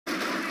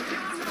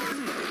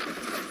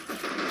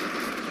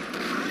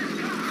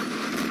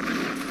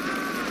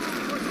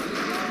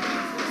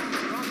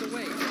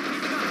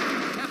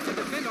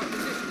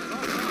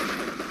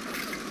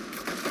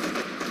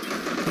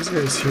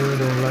guys here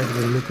don't like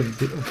the look of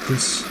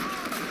this.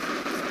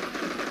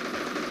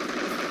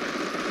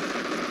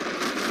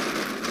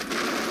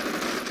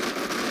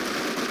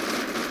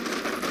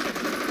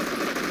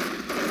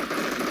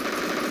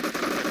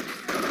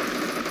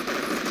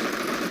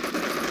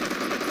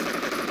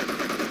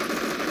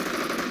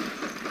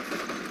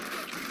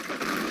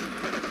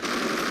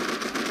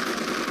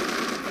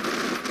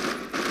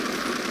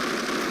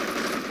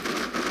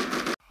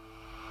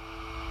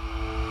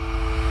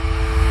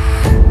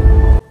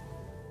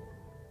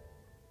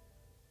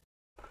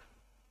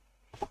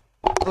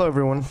 Hello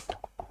everyone,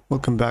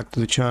 welcome back to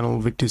the channel.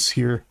 Victus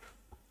here.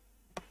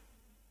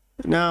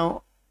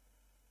 Now,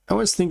 I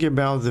was thinking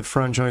about the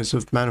franchise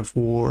of Man of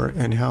War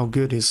and how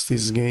good is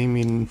this game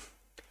in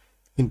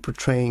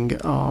portraying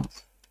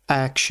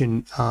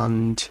action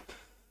and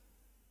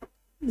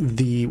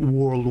the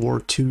World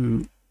War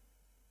II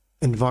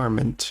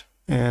environment.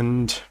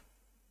 And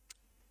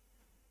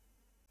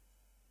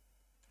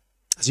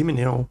as you may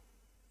know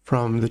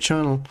from the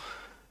channel,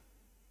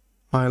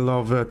 I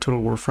love Total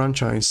War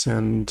franchise,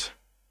 and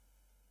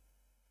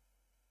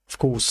of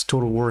course,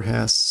 Total War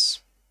has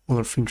a lot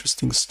of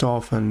interesting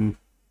stuff and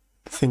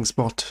things,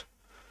 but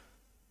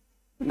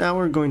now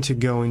we're going to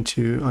go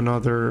into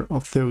another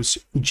of those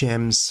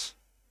gems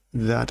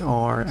that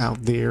are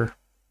out there.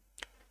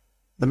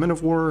 The Man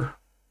of War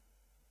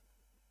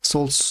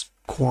Assault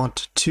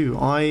Squad 2.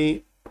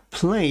 I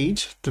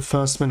played the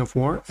first Man of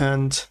War,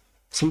 and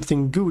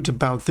something good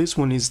about this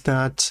one is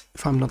that,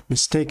 if I'm not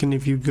mistaken,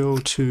 if you go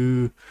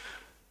to...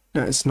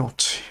 No, it's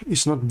not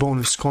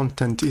bonus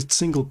content, it's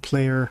single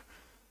player.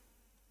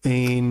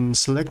 In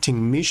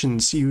selecting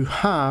missions, you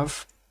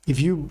have, if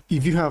you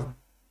have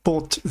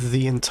bought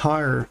the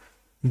entire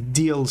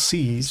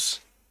DLCs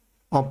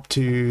up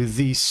to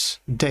this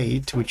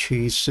date, which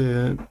is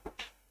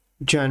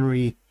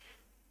January,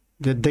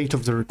 the date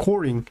of the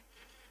recording,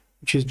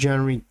 which is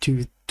January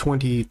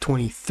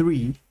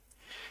 2023.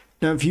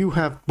 Now, if you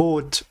have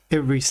bought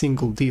every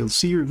single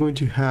DLC, you're going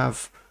to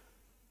have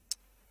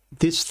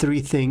these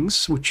three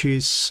things, which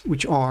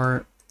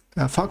are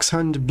Fox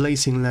Hunt,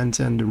 Blazing Lands,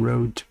 and the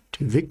Road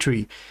to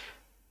Victory.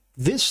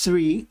 These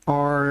three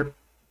are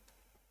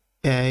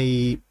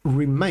a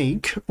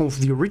remake of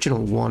the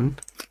original one,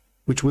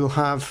 which will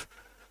have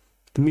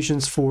the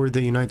missions for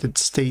the United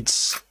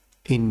States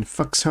in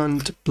Fox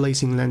Hunt.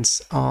 Blazing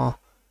Lands are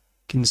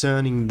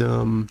concerning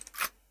the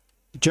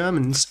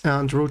Germans,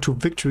 and Road to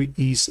Victory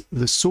is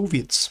the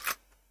Soviets.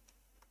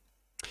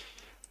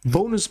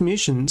 Bonus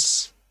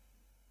missions,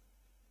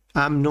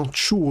 I'm not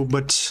sure,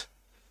 but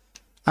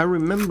I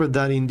remember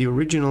that in the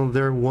original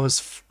there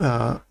was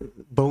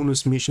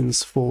bonus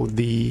missions for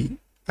the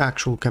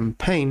actual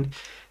campaign,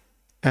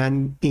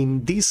 and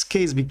in this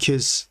case,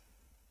 because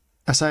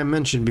as I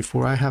mentioned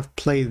before, I have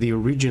played the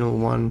original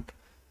one,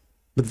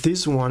 but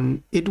this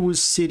one, it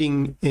was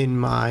sitting in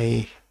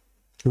my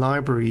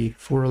library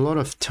for a lot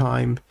of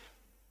time,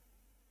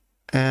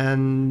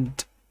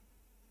 and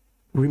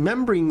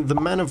remembering the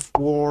Man of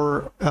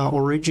War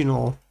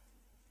original,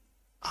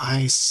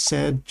 I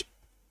said,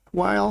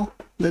 well,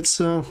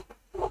 let's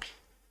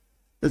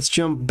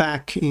jump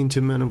back into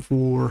Man of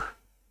War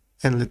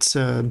and let's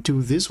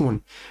do this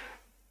one.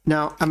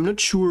 Now, I'm not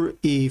sure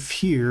if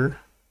here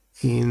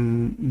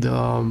in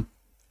the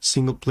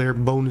single player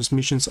bonus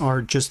missions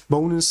are just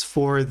bonus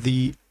for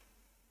the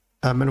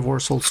Man of War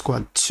Assault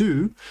Squad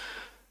 2,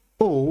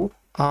 or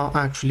are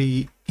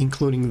actually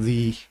including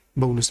the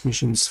bonus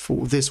missions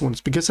for this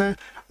ones, because I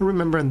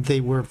remember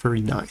they were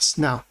very nice.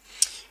 Now,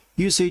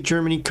 USA,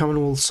 Germany,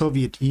 Commonwealth,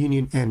 Soviet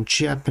Union, and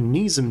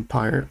Japanese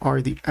Empire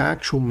are the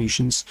actual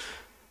missions.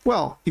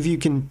 Well, if you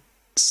can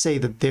say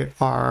that they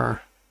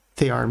are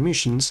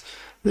missions,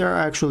 they are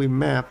actually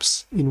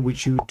maps in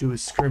which you do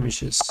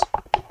skirmishes.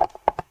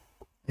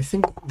 I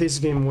think this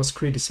game was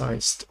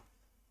criticized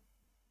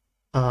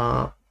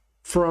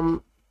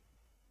from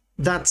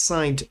that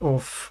side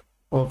of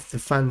the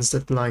fans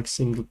that like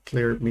single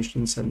player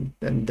missions, and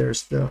then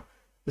there's the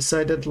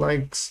side that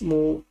likes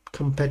more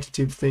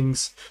competitive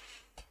things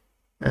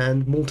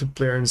and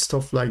multiplayer and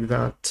stuff like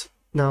that.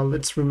 Now,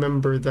 let's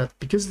remember that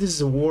because this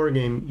is a war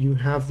game, you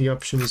have the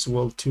option as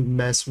well to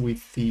mess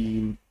with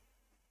the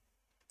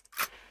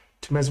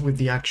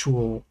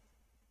actual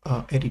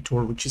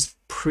editor, which is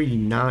pretty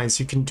nice.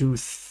 You can do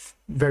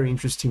very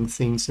interesting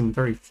things and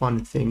very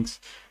fun things.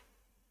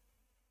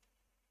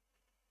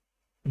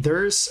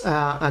 There's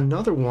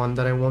another one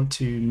that I want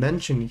to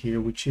mention here,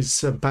 which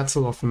is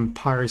Battle of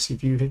Empires.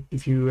 If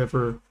you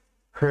ever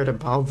heard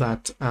about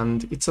that,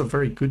 and it's a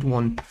very good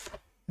one.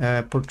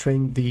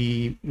 Portraying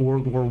the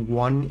World War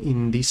I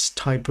in this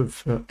type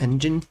of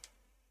engine.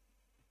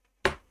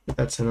 But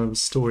that's another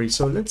story.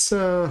 So let's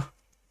get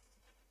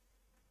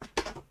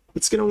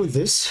on with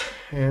this,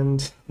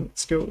 and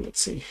let's go.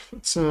 Let's see.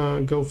 Let's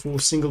go for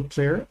single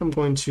player. I'm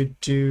going to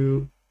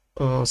do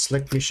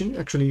select mission.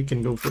 Actually, you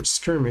can go for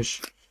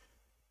skirmish,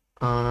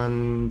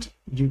 and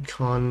you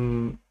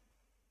can.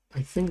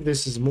 I think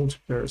this is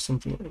multiplayer or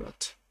something like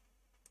that.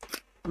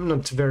 I'm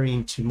not very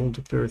into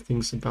multiplayer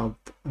things about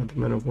the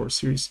Man of War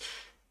series.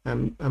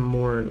 I'm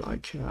more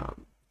like a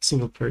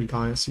single player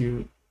guy, as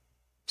you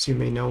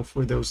may know,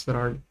 for those that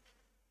are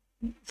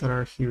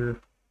here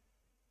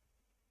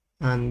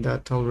and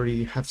that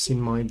already have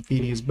seen my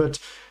videos. But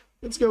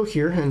let's go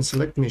here and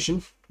select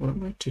mission. What I'm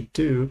going to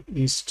do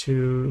is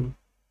to,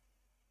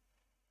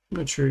 I'm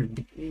not sure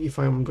if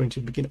I'm going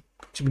to begin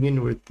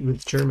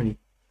with Germany.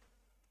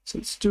 So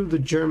let's do the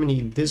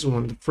Germany, this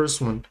one, the first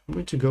one. I'm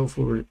going to go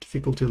for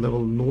difficulty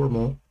level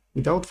normal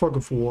without fog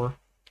of war,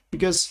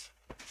 because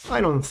I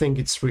don't think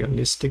it's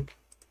realistic.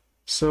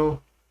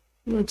 So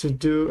I'm going to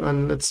do,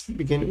 and let's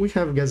begin. We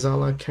have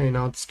Gazala, Cain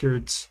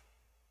outskirts.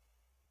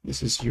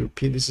 This is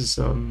European. This is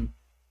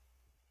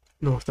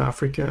North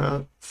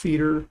Africa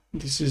theater.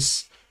 This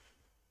is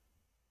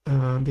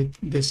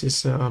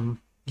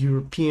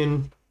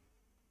European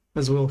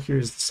as well. Here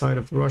is the side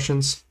of the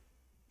Russians,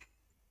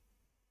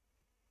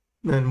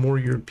 and more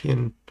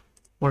European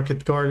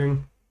market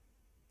guarding.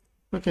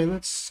 Okay,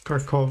 that's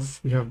Kharkov.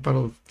 We have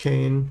Battle of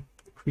Cain,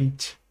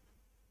 Crete.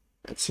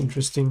 That's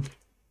interesting.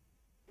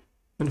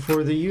 And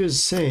for the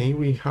USA,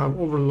 we have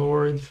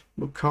Overlord,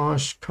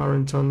 Bokaj,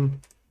 Carentan,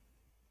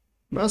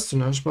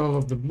 Bastonash, Battle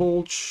of the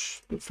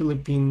Bulge, the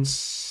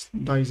Philippines,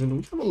 Dyson.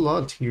 We have a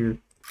lot here.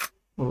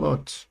 A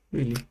lot,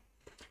 really.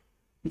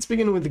 Let's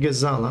begin with the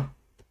Gazala.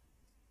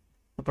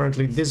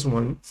 Apparently this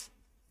one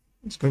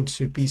is going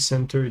to be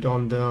centered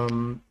on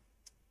the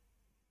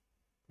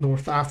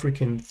North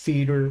African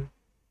theater.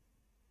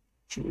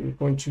 So we're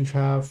going to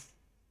have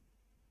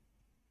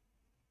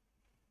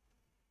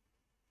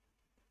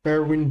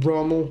Erwin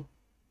Rommel,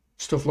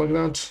 stuff like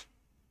that.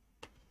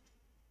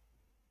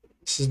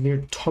 This is near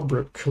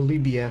Tobruk,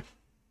 Libya.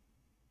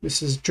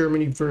 This is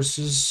Germany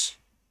versus,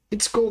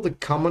 it's called the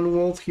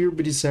Commonwealth here,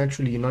 but it's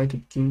actually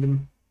United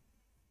Kingdom.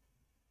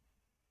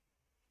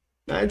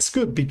 It's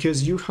good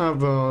because you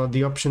have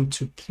the option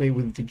to play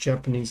with the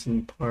Japanese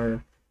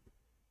Empire,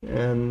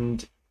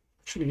 and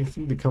actually I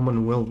think the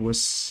Commonwealth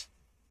was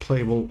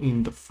playable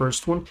in the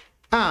first one.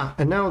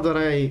 And now that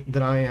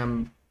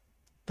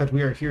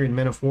we are here in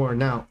Men of War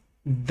now,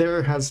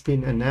 there has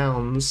been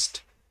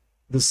announced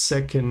the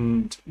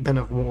second Men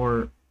of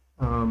War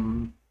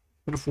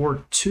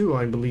 2,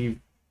 I believe.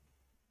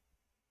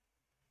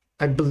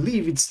 I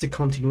believe it's the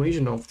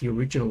continuation of the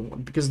original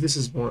one, because this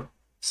is more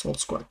Assault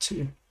Squad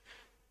 2.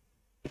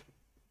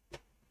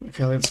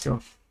 Okay, let's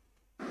go.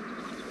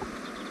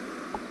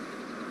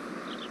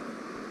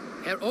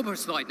 Herr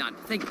Oberstleutnant,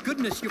 thank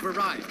goodness you've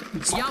arrived.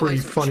 It's the pretty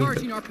Allies are funny,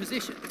 charging our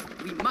position.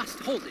 We must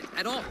hold it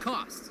at all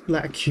costs.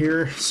 Black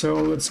here, so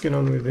let's get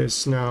on with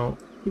this now.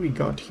 Who we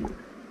got here?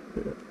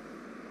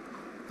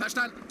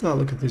 Verstanden. Oh,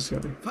 look at this guy.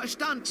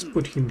 Verstanden. Let's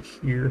put him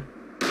here.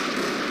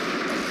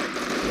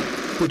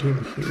 Put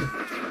him here.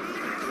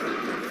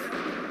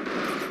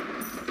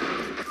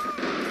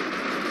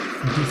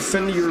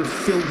 Defend your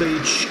field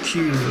HQ.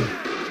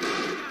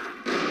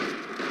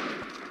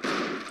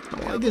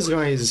 Why this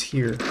guy is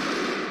here?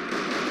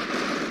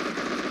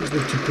 Let's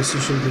need to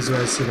position these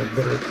guys in a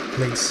better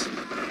place.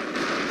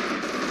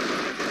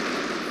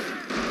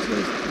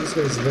 This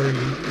guy is very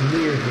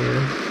near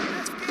here.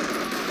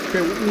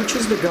 Okay, which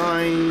is the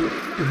guy?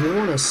 If you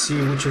want to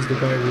see which is the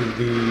guy with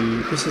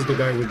the... This is the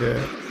guy with the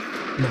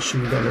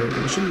machine gunner. The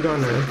machine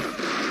gunner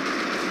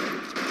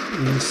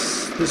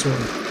is this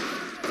one.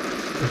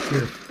 Right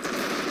here.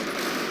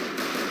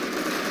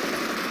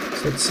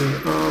 So let's see.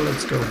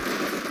 Let's go.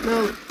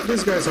 Now,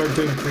 these guys are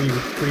doing pretty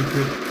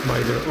good by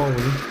their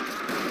own.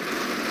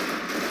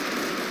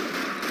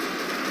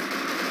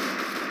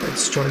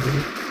 Let's charge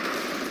him.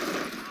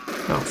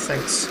 Oh,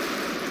 thanks.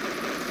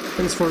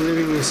 Thanks for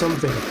leaving me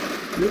something.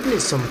 Leave me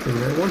something.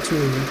 I want to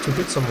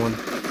hit someone.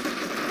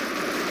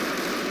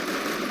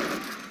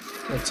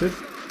 That's it.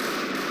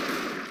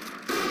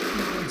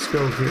 Let's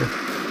go here.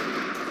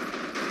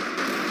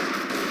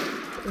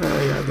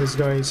 Yeah, this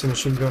guy is a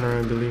machine gunner,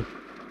 I believe.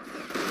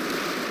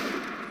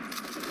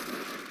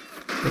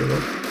 There we go.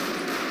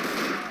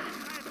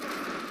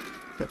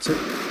 That's it.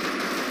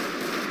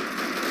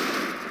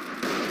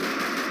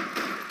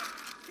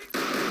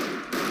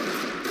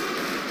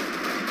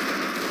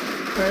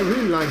 I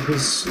really like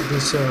this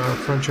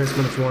franchise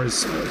Men of War. I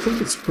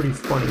think it's pretty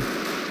funny.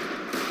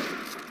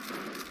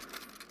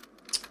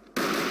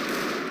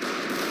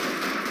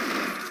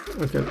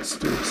 Okay, let's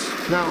do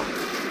this. Now,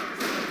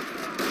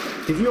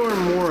 if you are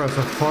more of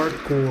a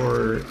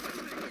hardcore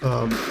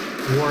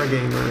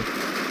wargamer,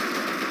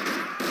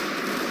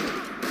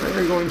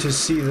 you're going to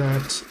see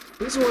that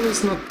this one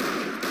is not...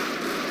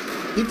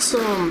 It's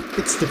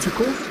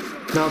difficult.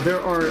 Now, there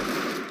are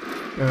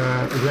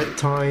Red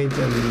Tide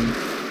and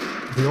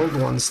the old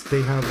ones,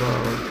 they have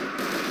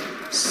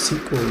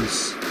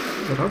sequels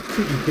that are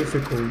pretty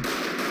difficult.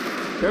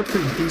 They're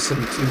pretty decent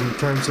in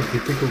terms of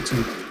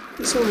difficulty.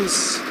 This one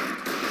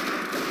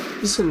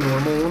is a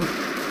normal one,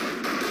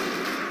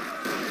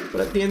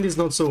 but at the end it's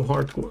not so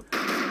hardcore.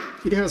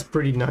 It has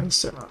pretty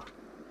nice,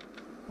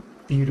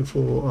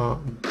 beautiful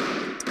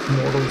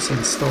models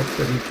and stuff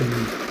that you can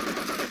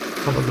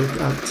have a look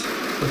at.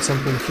 For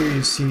example, here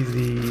you see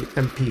the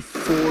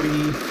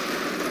MP40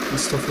 and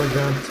stuff like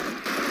that.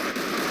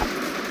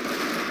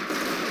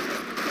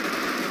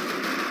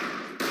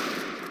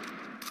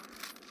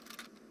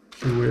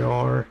 Here we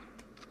are,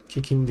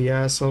 kicking the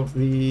ass of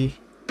the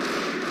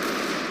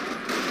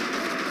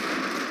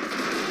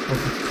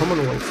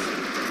Commonwealth.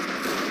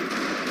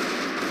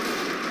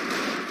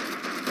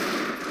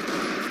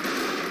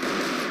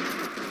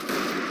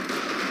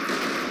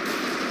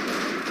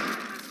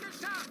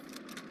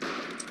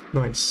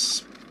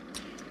 Nice.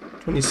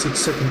 26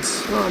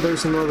 seconds. Oh,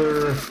 there's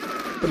another...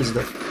 What is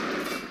that?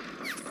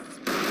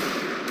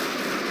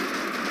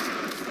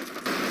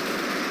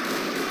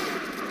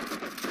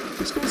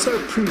 These guys are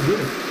pretty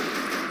good.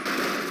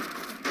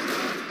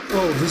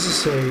 Oh, this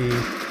is a...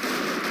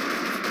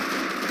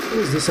 What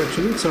is this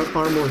actually? It's an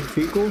armored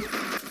vehicle.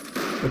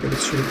 Okay,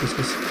 let's shoot at this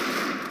guy.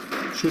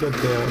 Shoot at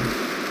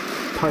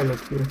the pilot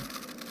here.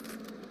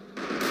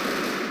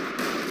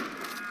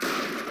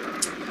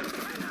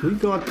 We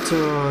got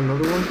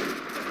another one.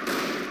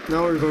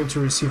 Now we're going to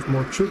receive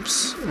more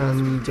troops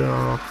and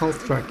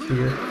health track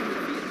here.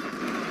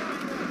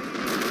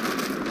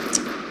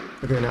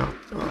 Okay, now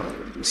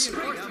let's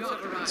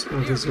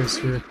move this guys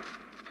here.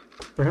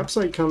 Perhaps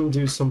I can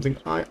do something.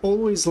 I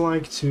always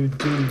like to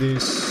do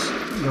this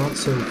not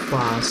so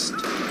fast.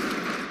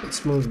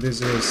 Let's move this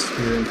guys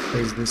here and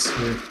place this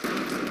here.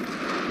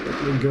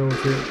 Let me go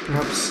here.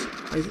 Perhaps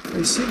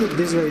I see that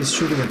this guy is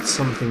shooting at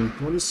something.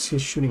 What is he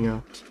shooting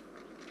at?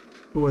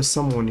 There was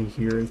someone in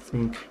here, I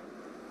think.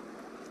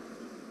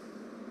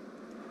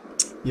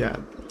 Yeah,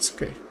 it's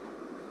okay.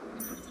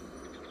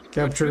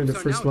 Capture the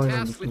first line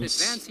of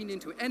defense.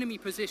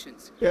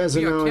 Yeah, so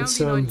now it's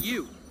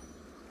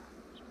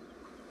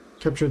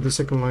capture the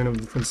second line of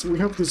defense. We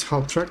have this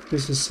half track.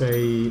 This is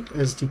a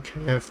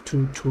SDKF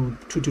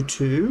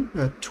 222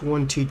 at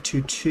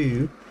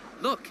 2022.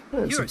 Look,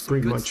 it's a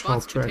pretty much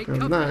half track.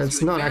 No,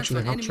 it's not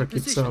actually half track.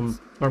 It's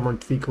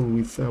armored vehicle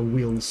with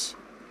wheels.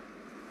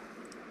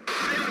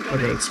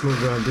 Okay, let's move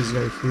this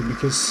guy here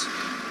because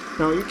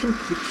now you can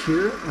click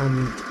here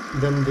and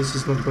then this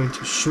is not going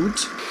to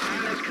shoot.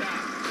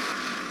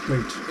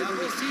 Wait,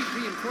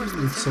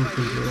 need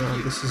something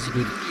here. This is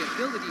good.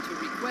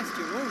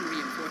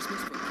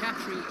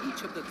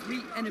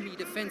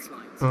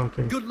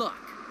 Okay. Good luck.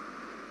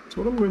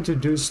 So what I'm going to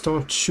do is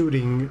start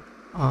shooting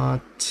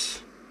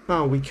at...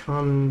 Oh, we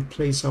can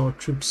place our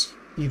troops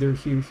either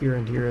here, here,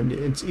 and here, and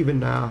it's even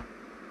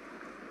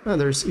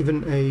there's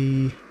even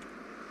an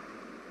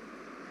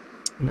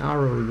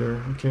arrow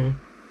there. Okay.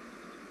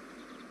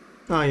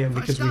 Ah, yeah,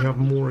 because we have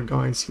more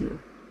guys here.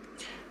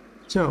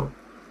 So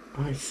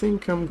I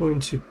think I'm going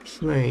to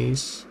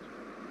place...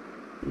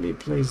 Let me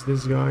place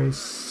these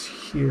guys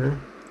here.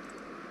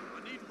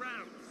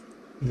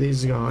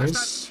 These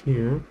guys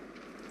here.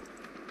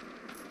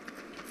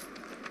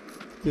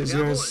 These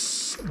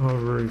guys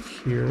over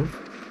here.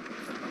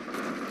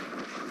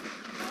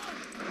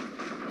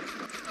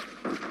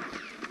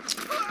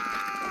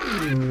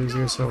 And these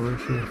guys over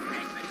here.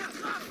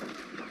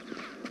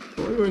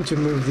 We're going to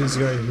move this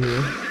guy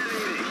here.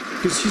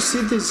 Because you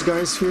see these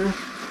guys here?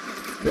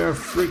 They are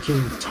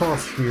freaking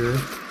tough here.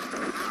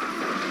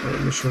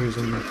 Let me show you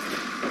something.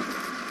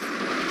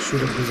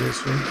 Shoot up these guys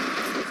here.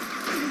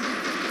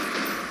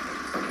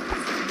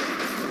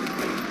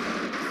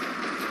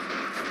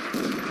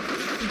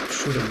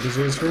 Shoot up these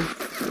guys here.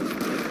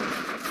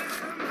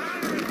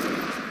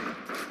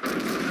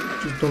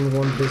 Just don't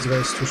want these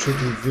guys to shoot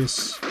with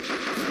this.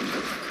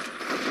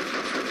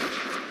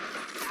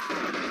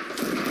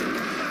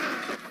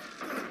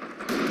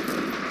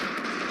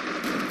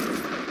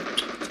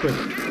 It's good.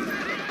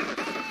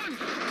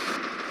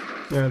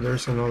 Yeah,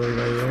 there's another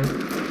guy there.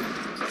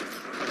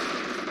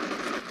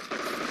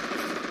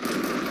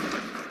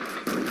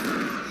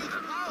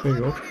 There you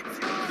go.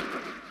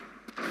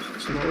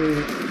 So now we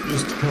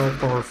just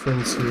help our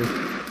friends here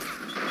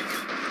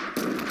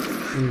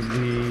with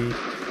the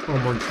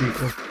armored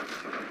vehicle.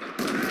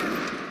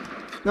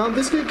 Now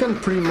this guy can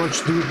pretty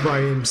much do it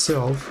by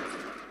himself.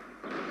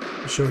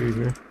 I'll show you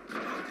here.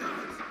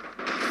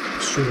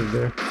 Shoot it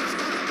there.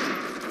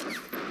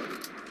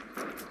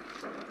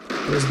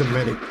 Where's the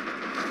medic?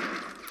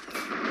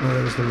 Oh,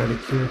 there's the medic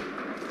here.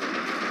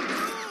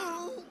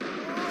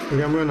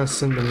 Okay, I'm gonna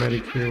send the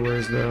medic here.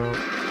 Where's the...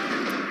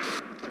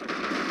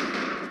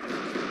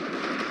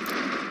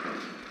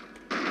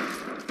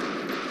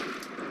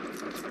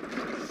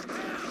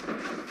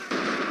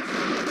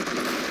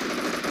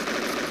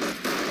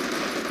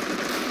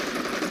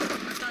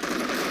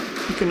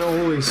 You can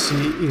always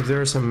see if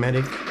there's a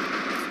medic.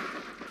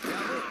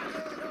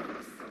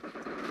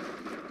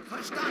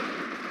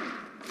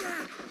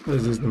 What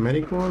is this, the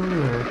medic one?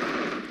 Or...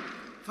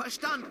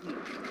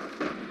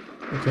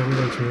 Okay, I'm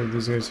going to move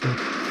these guys here.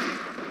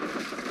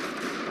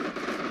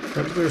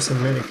 Perhaps there's a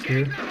medic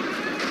here.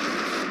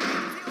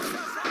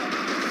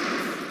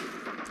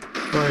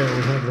 Oh yeah,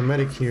 we have the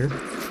medic here.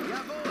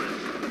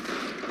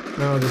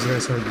 Now these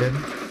guys are dead.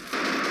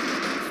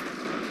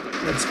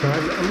 That's bad.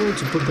 I'm going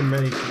to put the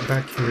medic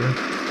back here.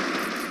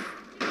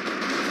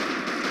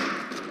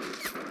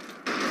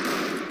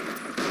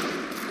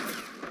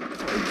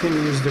 I can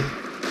use the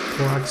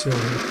coaxial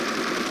here.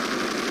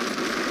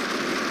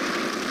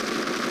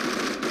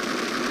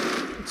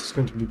 It's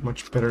going to be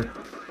much better.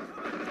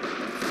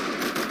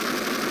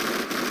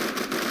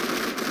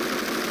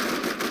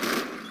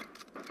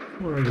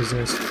 Where are these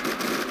guys?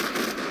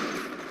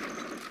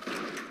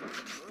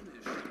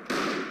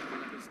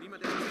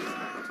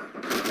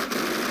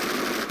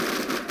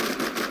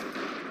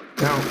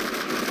 Now,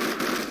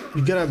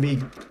 you gotta be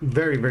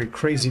very, very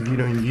crazy if you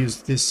don't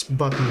use this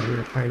button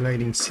here,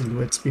 highlighting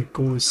silhouettes,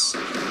 because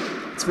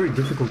it's very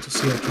difficult to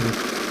see actually.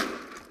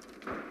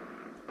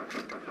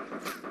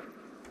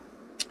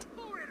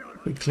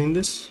 We clean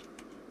this.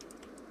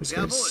 These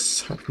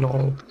guys have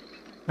no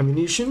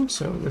ammunition,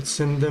 so let's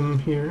send them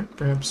here.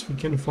 Perhaps we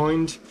can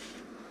find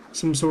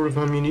some sort of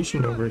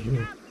ammunition over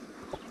here.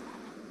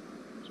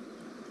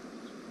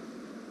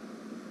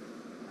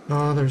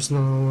 There's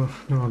no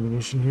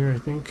ammunition here, I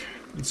think.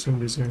 Let's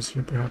send these guys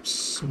here. Perhaps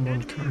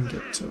someone can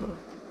get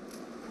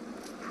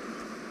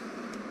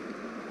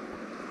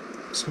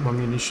some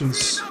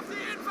ammunitions.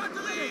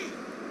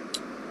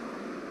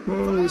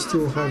 Well, we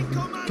still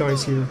have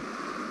guys here.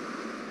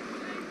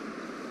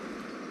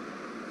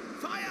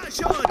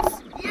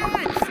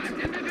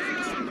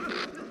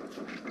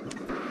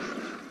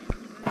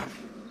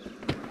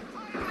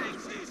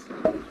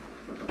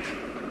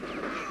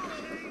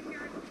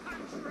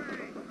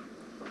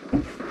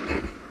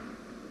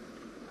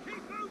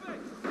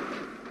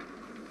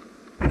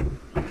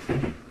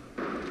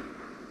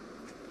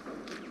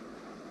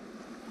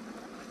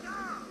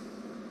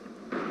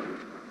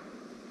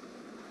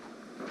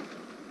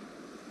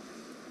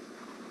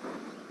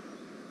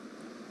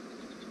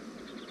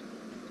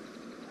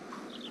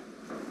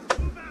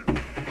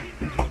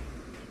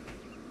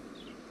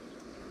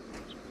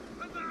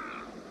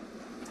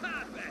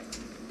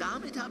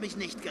 Damit habe ich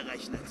nicht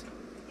gerechnet.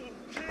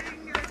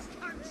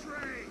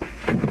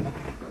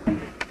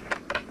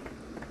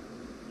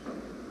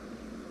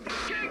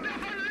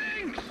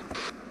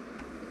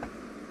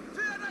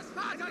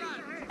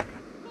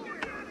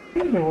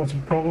 There was a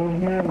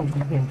problem here. I'm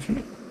just going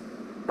to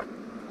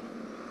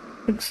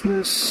fix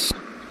this.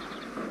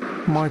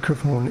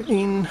 Microphone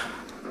in.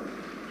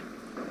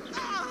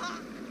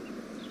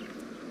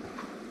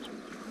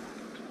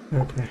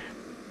 Okay.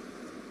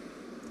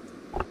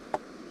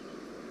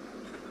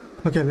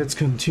 Okay, let's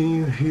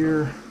continue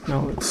here.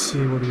 Now let's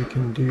see what we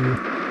can do.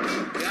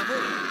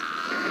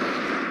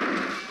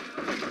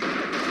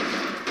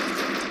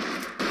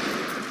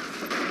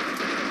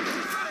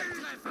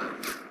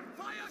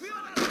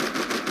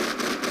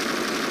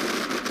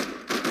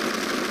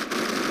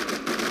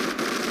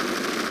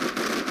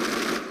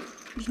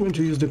 I'm going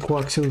to use the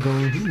coaxial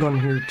gun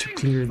here to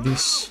clear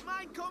this.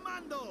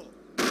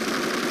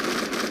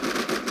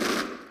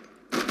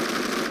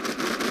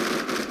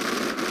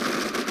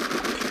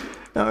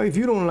 Now, if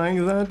you don't like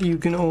that, you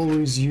can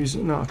always use...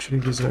 No, actually,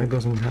 this guy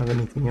doesn't have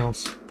anything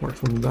else apart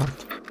from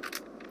that.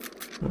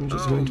 I'm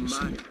just going to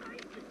see.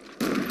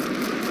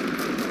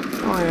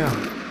 Oh yeah,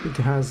 it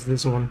has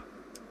this one.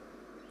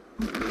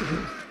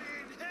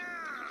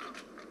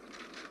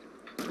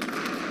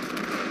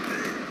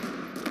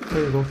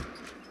 There you go.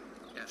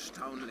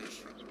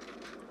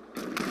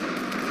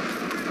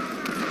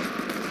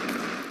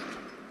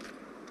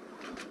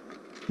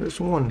 There's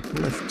one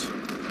left.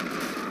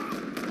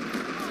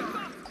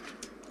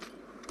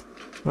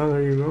 Oh,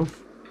 there you go.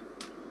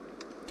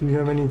 Do you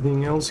have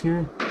anything else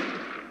here?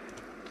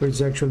 Or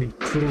it's actually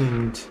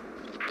cleaned.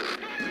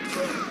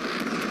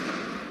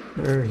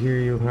 There, here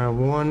you have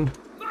one.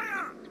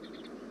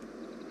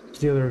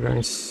 The other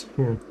guys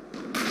here.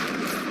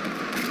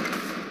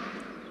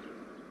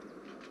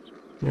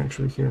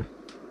 Actually here.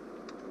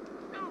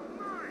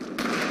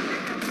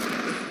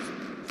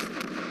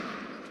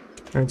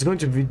 And it's going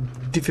to be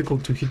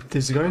difficult to hit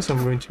this guy, so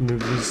I'm going to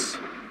move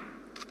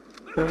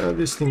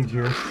this thing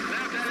here.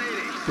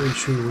 Pretty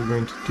sure we're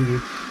going to do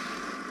it.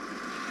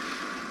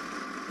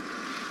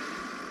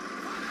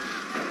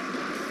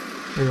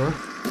 There you are.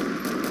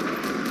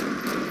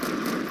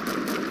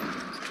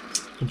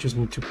 I just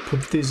need to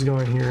put this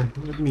guy here.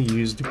 Let me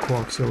use the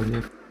coaxial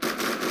here.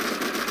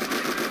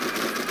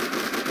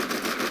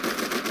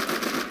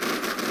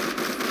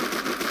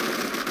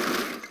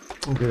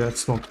 Okay,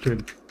 that's not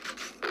good.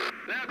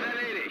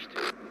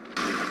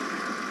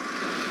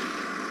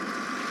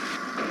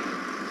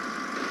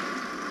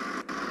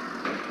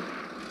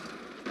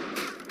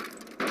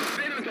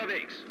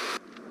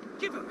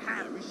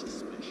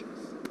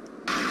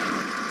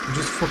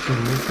 Just fucking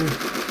move me.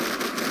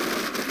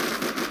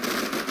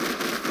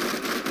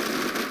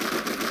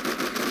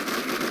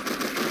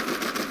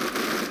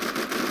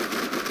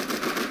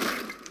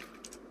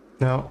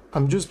 Now,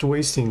 I'm just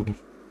wasting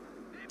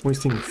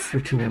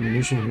freaking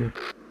ammunition here.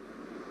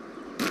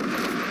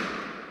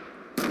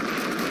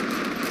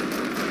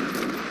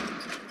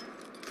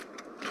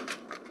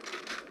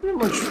 Pretty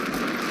much.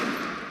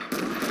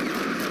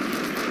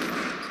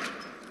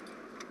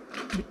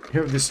 You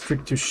have this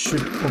trick to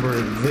shoot over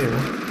there.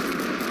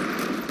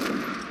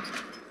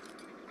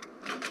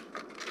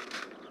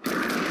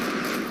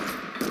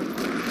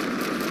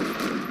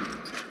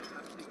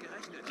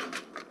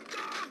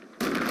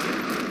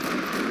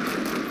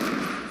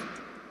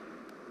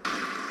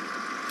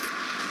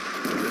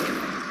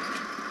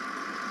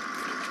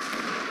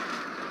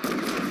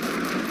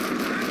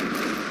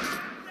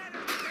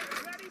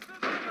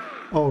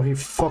 Oh, he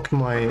fucked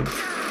my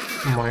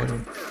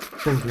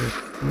thing here.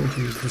 I'm going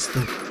to use this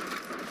thing.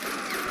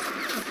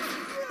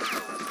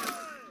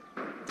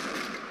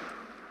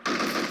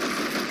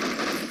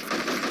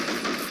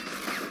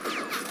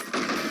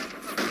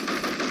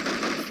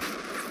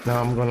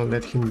 Now I'm gonna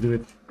let him do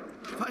it.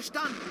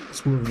 Verstanden.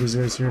 Let's move these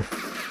guys here.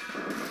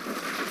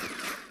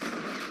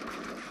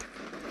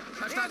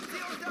 Verstanden.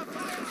 Sie unter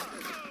Feuer.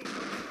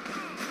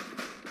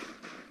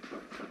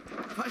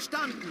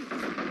 Verstanden.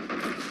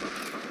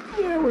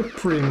 Yeah, we're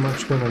pretty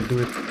much gonna do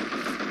it.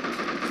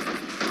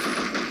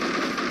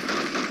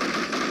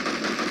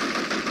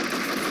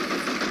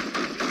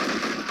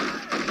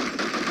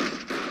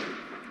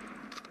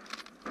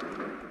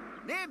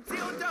 Nehmt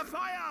sie unter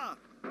Feuer.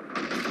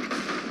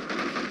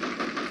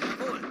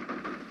 Jawohl.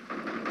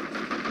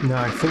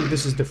 Now I think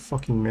this is the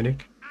fucking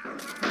medic.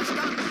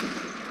 Verstanden.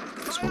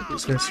 Let's move Feuer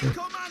these auf guys here.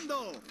 mein Kommando.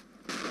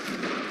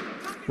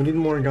 We need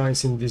more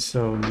guys in these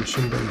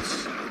machine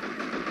guns.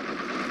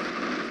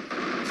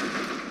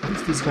 Why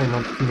is this guy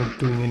not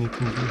doing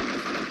anything here?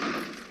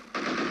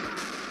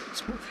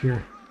 Let's move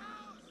here.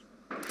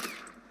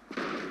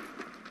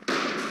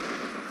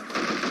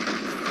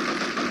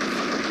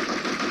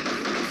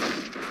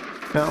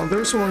 Now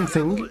there's one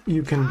thing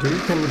you can do.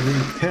 You can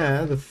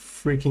repair the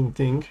freaking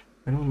thing.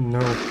 I don't know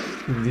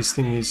if this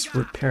thing is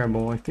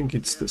repairable. I think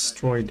it's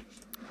destroyed.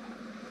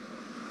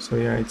 So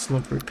yeah, it's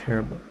not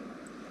repairable.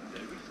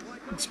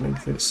 Let's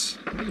make this.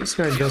 This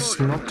guy does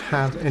not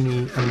have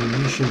any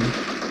ammunition.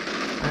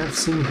 I have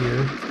seen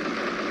here.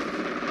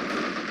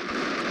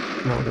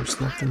 No, there's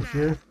nothing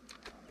here.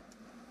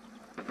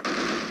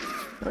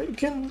 Now you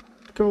can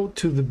go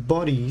to the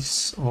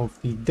bodies of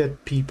the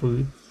dead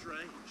people,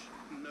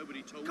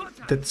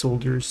 dead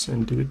soldiers,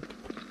 and do it.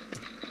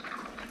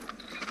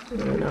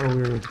 Now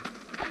we're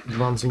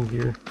advancing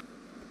here.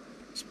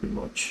 It's pretty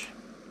much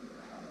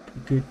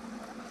good.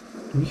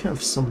 Do we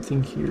have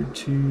something here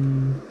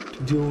to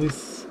deal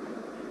with?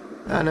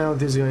 Ah, now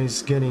this guy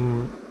is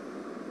getting...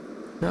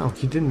 No,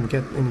 he didn't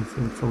get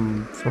anything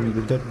from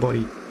the dead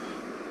body.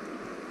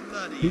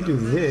 You do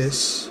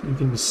this, you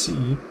can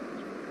see...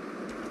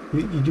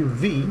 You do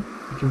V,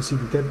 you can see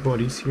the dead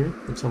bodies here.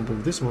 For example,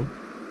 this one.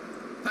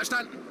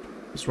 Verstanden.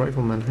 This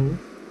rifleman here.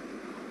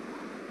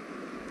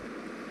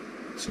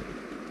 So,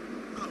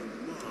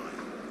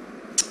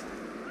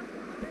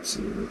 let's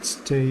see, let's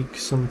take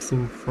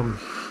something from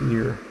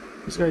here.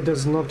 This guy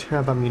does not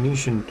have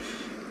ammunition.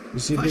 You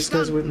see these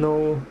guys with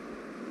no...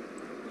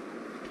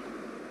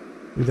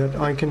 with that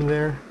icon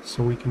there?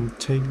 So we can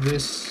take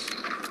this.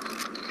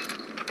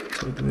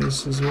 Take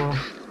this as well.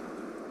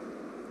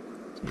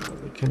 So now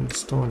we can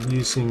start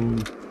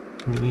using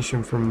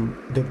ammunition from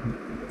the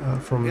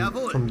from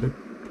the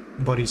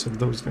bodies of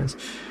those guys.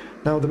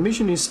 Now the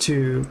mission is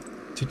to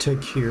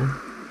take here.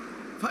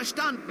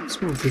 Verstanden.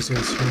 Let's move this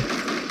guys here.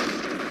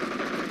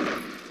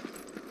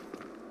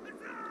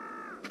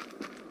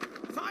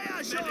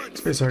 Feuerschutz.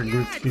 These guys are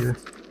good here.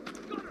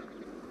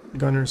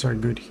 Gunners are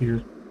good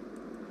here.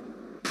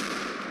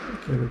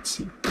 Okay, let's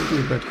see. We'll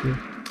do that here.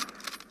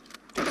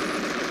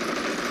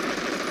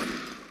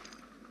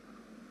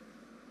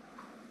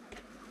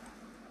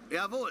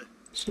 Jawohl.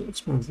 So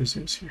let's move this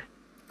guys here.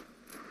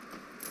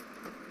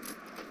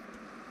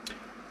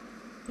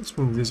 Let's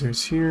move these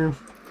guys here.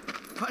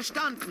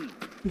 Verstanden.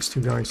 These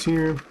two guys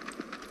here.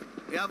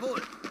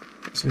 Jawohl.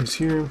 These guys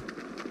here.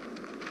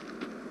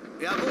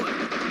 Jawohl.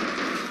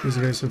 These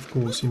guys, of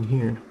course, in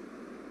here.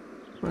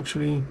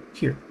 Actually,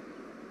 here.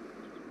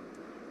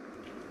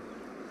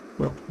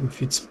 Well,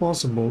 if it's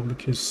possible,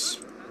 because...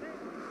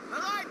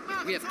 Bereit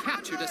machen. We have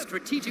captured a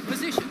strategic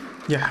position.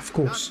 Yeah, of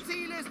course. Das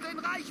Ziel ist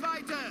in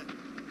Reichweite.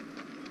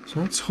 So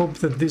let's hope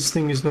that this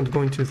thing is not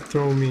going to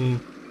throw me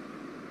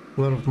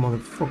a lot of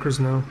motherfuckers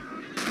now.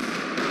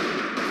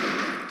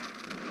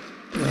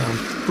 Yeah, I'm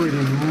pretty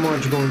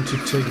much going to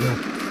take that.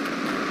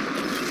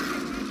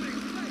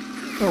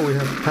 Oh, we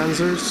have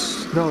Panzers.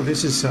 No,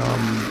 this is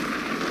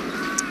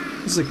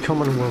a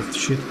Commonwealth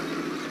shit.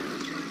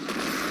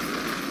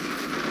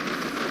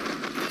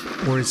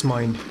 Or it's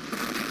mine.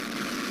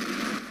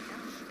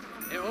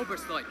 Herr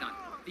Oberstleutnant,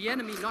 the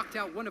enemy knocked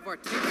out one of our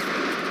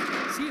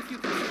tanks. See if you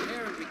can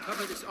repair and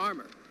recover this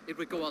armor. It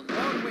would go a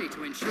long way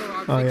to ensure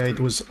our Oh victory. yeah, it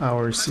was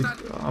ours.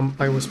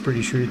 I was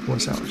pretty sure it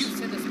was HQ ours.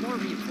 sent us more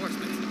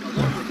reinforcements,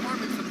 along with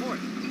armored support.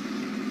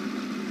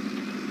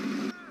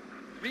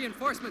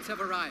 Reinforcements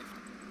have arrived.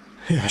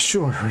 Yeah,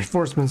 sure.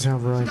 Reinforcements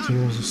have arrived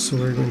here, so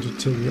we're going to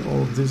take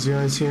all of these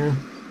guys here.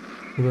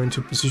 We're going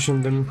to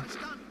position them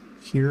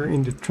here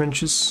in the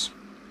trenches.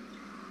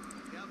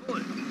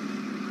 Jawohl.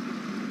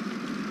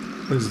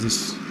 What is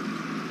this?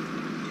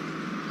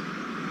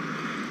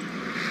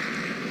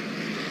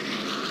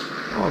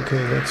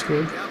 Okay, that's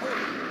good.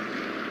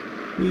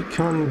 Jawohl. We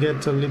can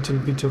get a little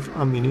bit of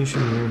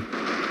ammunition here.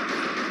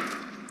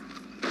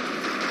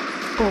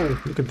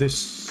 Oh, look at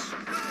this.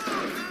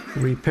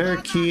 Repair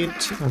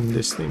kit and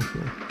this thing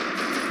here.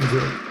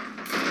 Good.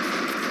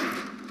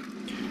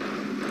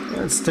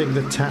 Let's take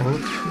the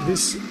tank.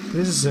 This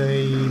is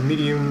a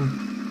medium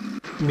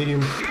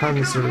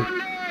Panzer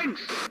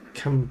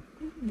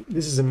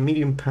This is a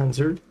medium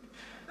Panzer.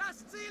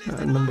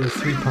 Number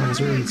 3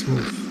 Panzer. Let's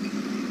move.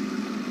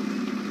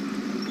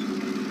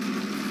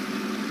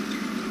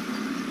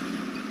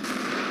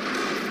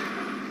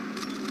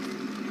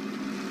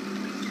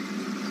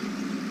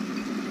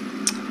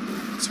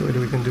 So what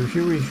we can do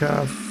here? We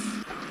have...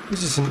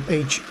 This is an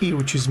HE,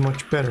 which is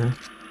much better.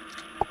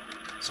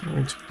 So I'm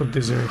going to put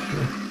this right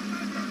here.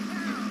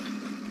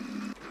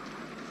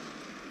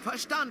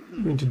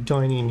 I'm going to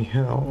dine in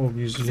hell,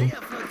 obviously.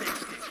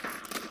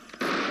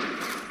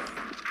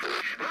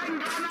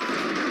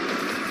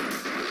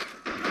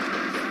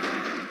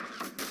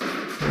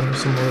 There are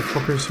some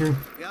motherfuckers here.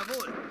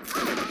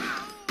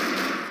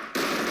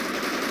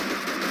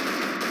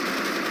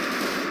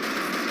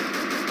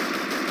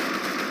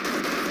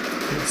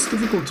 It's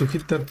difficult to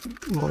hit that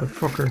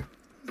motherfucker.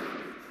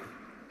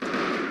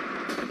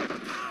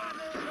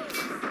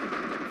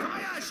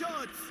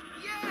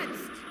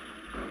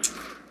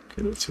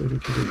 Okay, let's see what we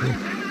can do here.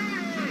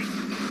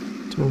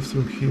 Let's move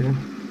through here.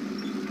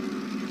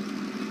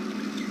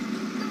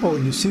 Oh,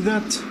 you see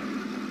that?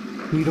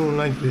 We don't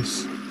like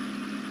this.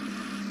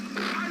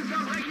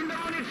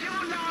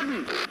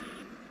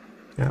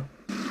 Yeah,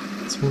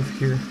 let's move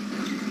here.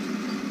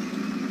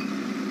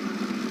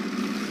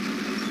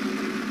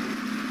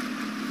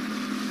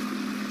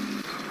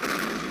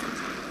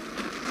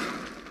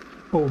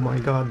 Oh my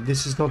god,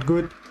 this is not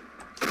good.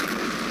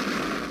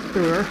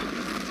 There we are.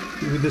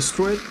 We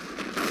destroy it.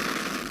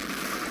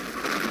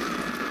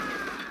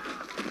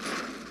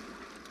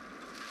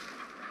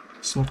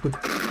 It's not good.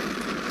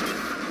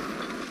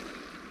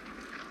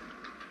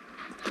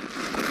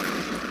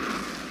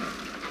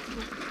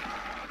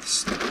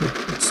 It's not good.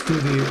 Let's do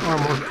the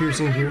armor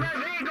piercing here.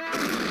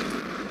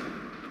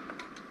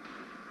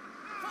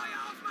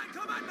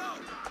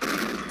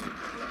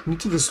 We need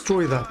to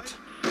destroy that.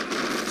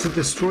 Is it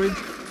destroyed?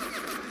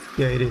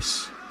 Yeah, it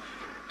is.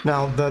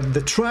 Now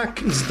the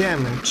track is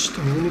damaged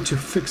and we need to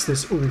fix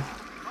this. Ooh.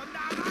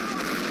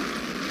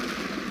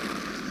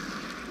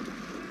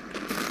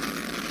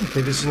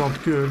 Okay, this is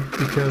not good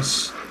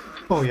because...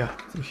 Oh yeah,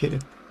 we hit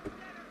it.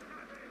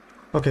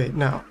 Okay,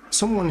 now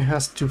someone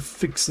has to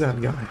fix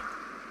that guy.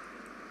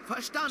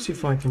 See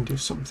if I can do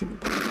something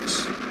about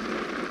this.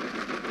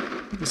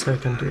 This guy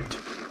can do it.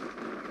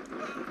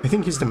 I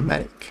think he's the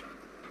medic.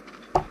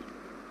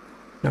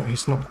 No,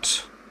 he's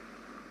not.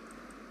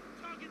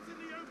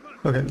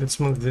 Okay, let's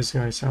move these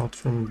guys out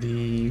from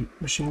the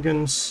machine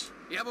guns.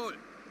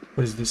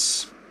 What is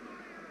this?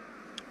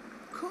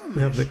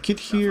 We have the kit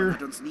here.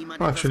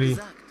 Actually,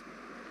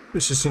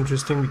 this is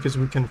interesting because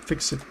we can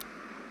fix it.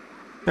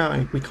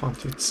 No, we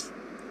can't. It's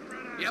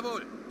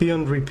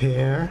beyond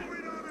repair.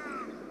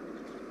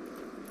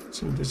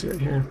 So this guy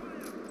here.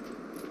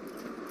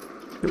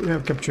 We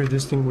have captured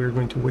this thing. We're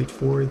going to wait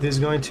for this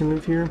guy to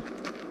move here.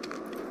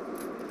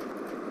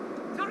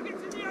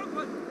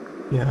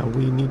 Yeah,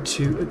 we need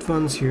to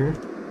advance here.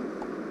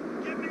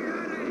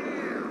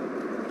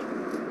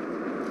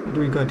 What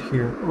do we got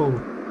here? Oh,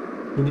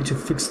 we need to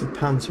fix the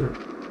Panzer.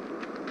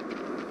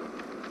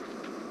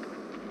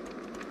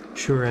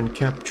 Sure, and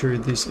capture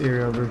this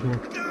area over here.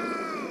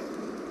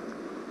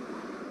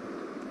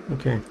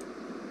 Okay.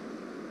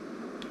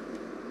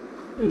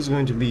 It's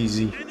going to be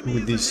easy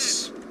with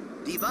this.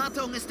 Die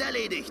Wartung ist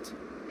erledigt.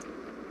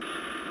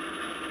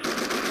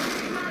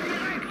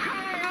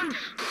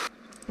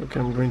 Okay,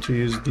 I'm going to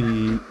use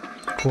the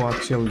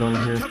coaxial gun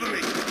here.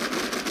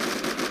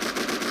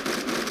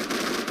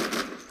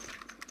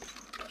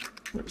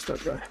 Where's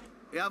that guy?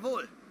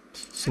 Jawohl.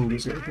 Send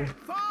this guy here.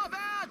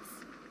 Vorwärts!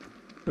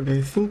 Okay,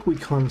 I think we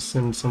can't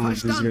send some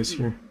of these guys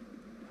here.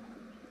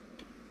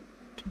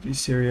 To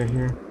this area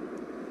here.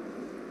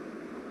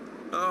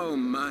 Oh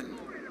man.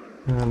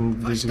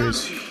 And these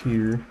guys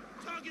here.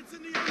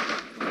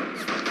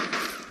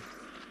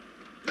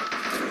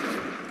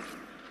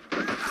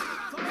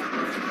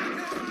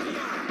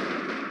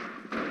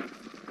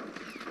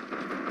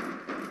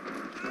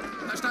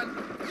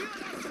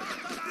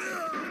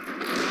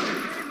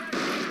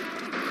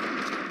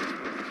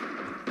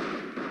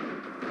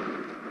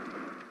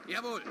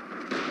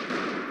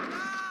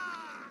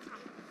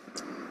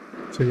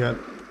 So yeah,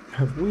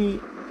 have we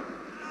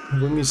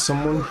missed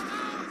someone?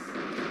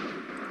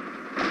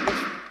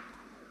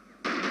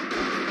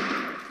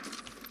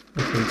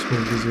 Okay, let's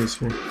move these guys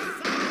here.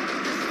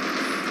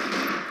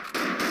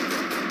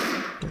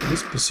 In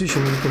this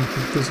position we can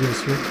put these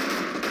guys here.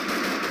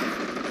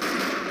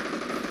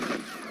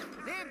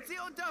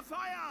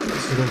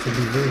 This is going to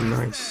be very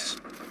nice.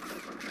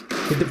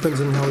 It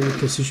depends on how you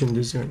position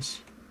these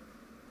guys.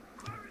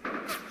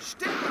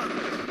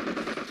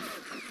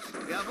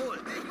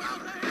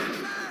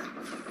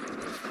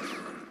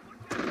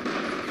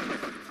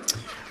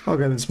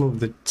 Okay, let's move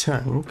the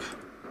tank.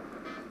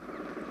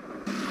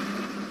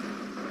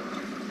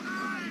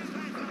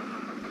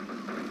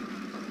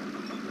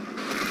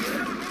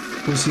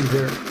 We see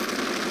there.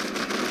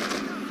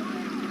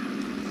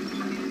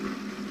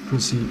 You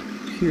see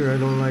here, I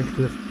don't like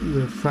the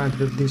fact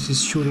that this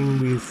is shooting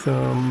with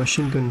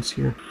machine guns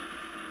here.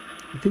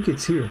 I think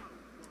it's here.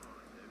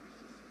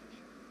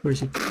 Where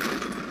is it?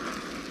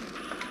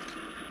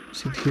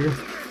 sit here.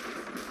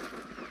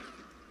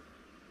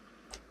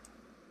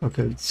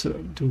 Okay, let's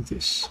do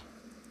this.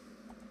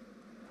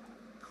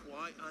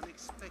 Quite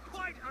unexpected.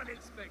 Quite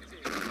unexpected.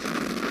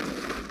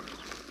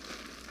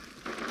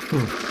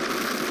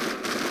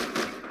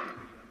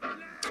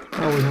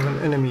 Now we have an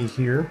enemy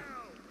here.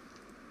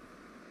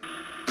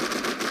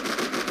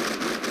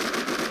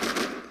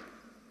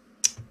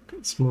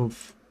 Let's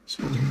move.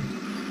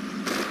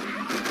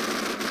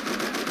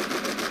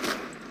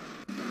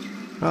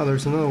 Ah,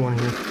 there's another one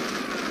here.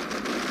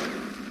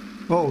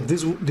 Oh,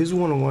 this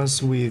one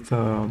was with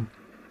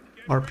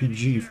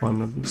RPG, if I'm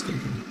not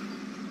mistaken.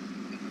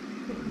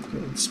 Okay,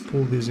 let's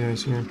pull these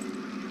guys here.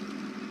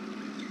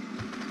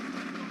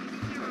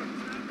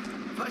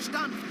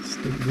 Verstanden. Let's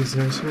take these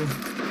guys here.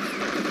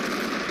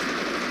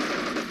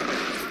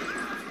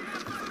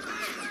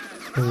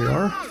 Here we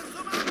are.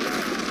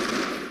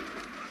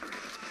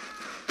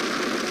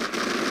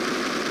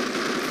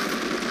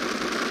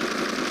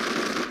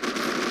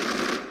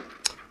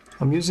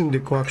 I'm using the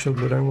coaxial,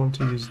 but I want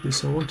to use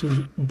this. I want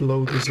to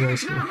blow these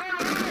guys here.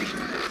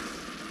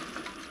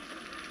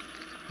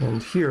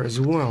 And here as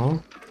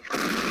well.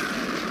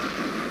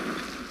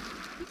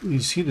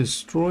 Is he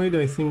destroyed?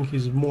 I think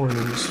he's more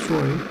than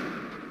destroyed.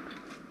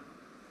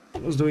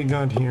 What else do we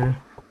got here?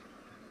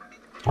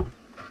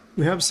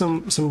 We have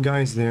some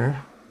guys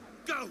there.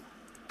 Go.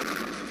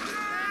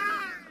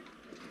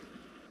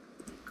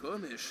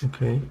 Komisch.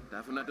 Okay.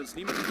 Davon hat uns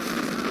niemand.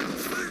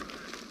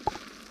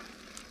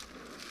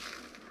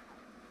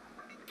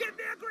 Give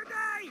me a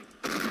grenade!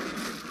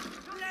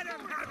 Let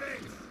him have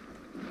it!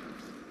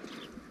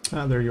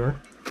 Ah, there you are.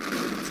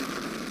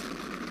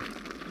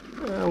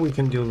 We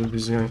can deal with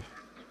this guy.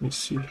 Let me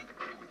see.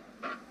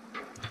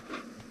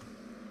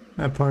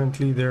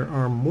 Apparently there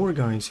are more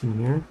guys in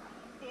here.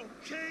 For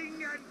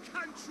king and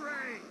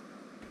country.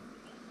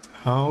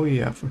 Oh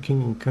yeah, for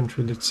king and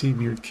country. Let's see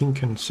if your king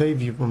can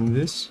save you from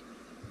this.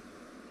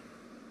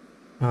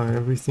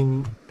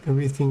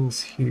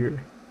 Everything's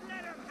here.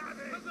 Let him have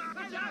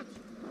it.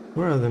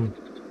 Where are them?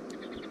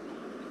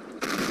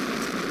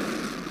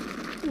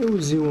 Here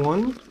was the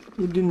one.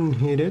 We didn't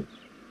hit it.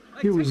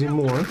 Here was the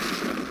more.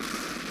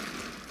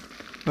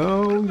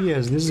 Oh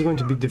yes, this is going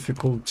to be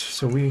difficult.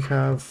 So we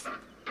have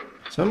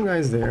some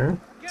guys there.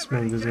 Let's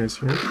make these guys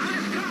here.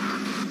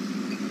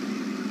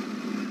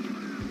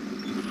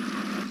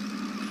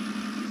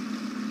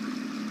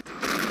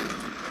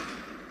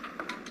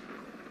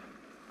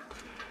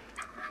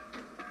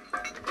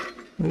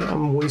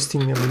 I'm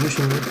wasting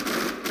ammunition here.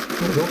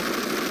 There we go.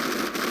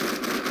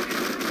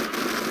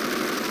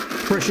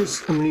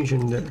 Precious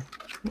ammunition there.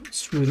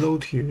 Let's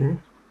reload here.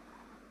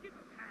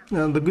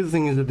 Now the good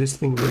thing is that this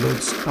thing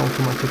reloads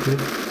automatically.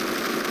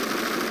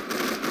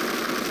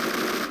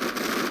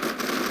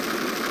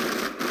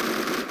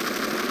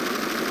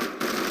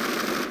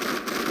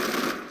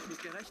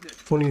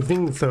 Funny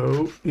thing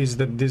though is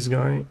that this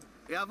guy.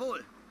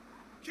 Jawohl.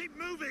 Keep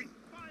moving.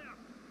 Fire.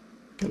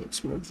 Okay,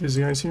 let's move these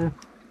guys here.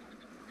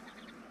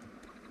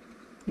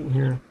 In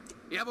here.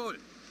 Jawohl.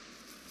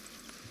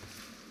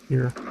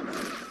 Here.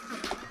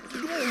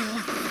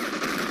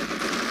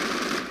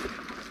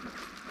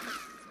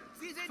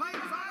 Sie sind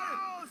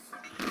raus.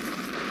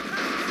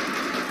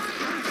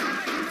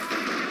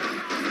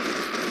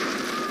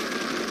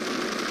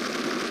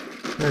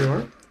 There you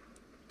are.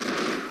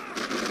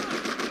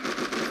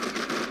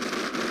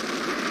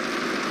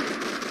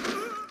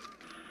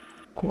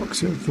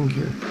 Coaxial thing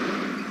here.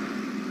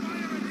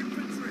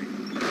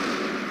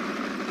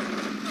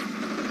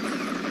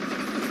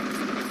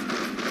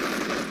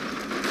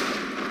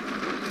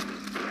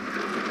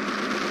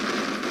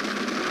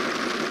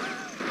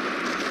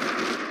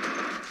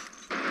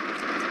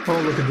 Oh,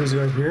 look at this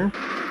guy here.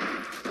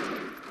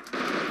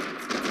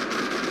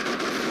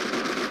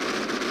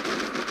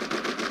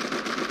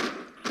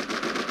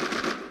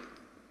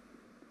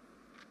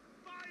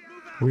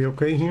 Are we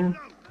okay here?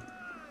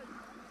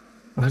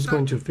 Who's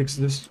going to fix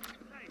this?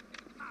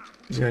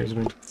 This guy is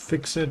going to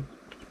fix it.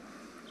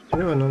 We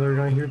have another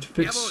guy here to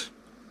fix.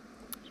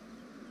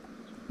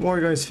 More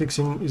guys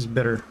fixing is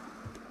better.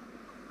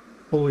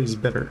 Always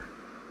better.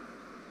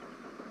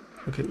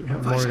 Okay, we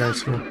have more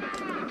guys here.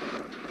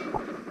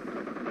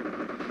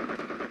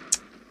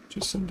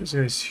 Just send these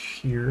guys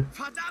here.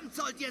 Verdammt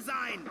sollt ihr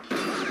sein.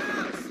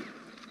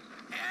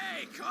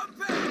 Hey,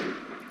 Kumpel!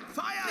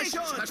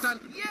 Feuerschutz.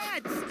 Verstanden.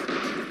 Jetzt.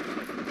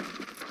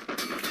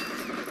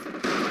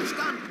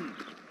 Verstanden.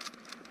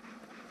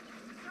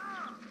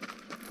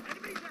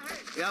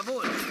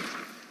 Jawohl.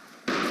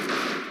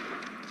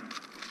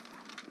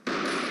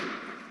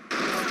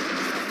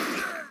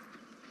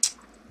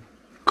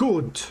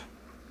 Good.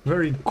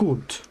 Very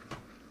good.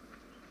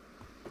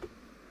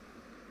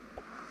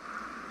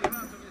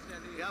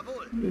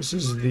 Jawohl. This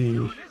is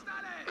the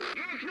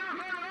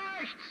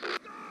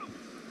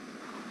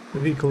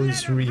vehicle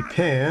is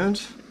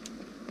repaired.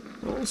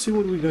 Well, let's see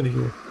what we got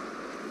here.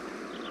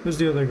 Where's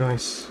the other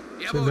guys?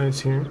 Two guys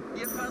here.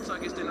 Ihr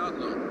Fahrzeug ist in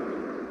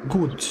Ordnung.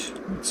 Good.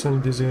 Let's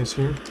send these guys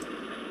here.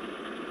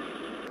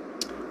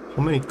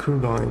 How many crew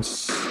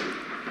guys?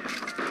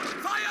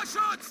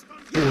 Feuerschutz!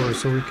 4,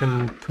 so we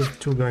can put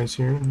 2 guys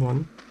here.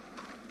 One,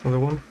 another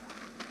one,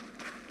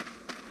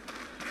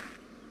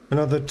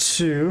 another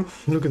 2.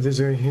 Look at this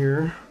guy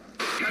here.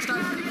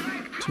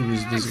 To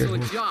use this guy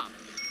Excellent here. job.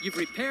 You've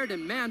repaired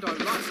and manned our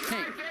lost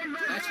tank.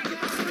 That should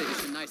give the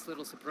British a nice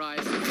little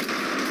surprise.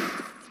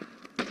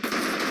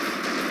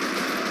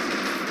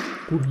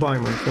 Goodbye,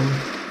 my friend.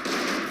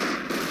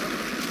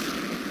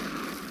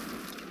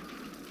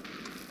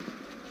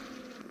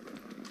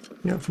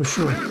 Yeah, for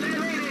sure.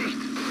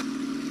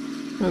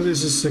 Now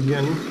this is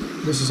again,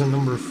 this is a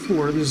number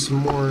 4. This is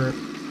more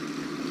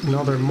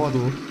another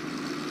model.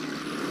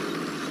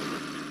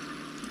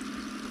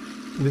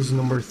 This is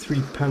number 3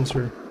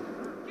 Panzer.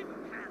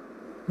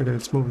 Okay,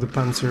 let's move the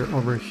Panzer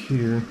over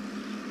here.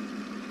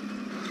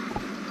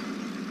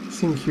 I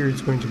think here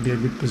it's going to be a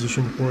good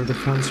position for the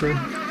Panzer.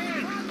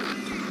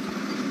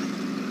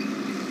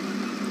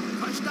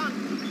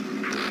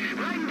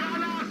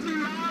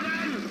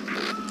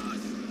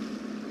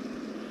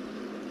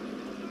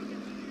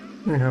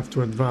 I have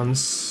to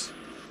advance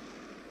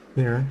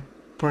there.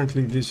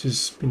 Apparently this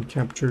has been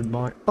captured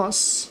by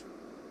us.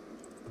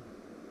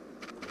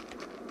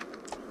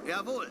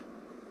 Jawohl.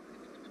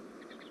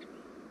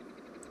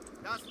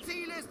 Das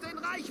Ziel ist in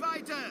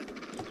Reichweite.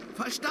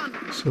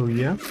 Verstanden. So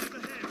yeah.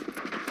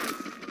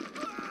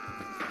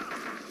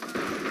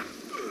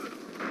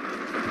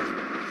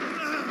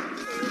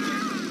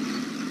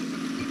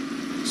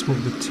 Let's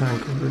move the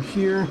tank over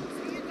here.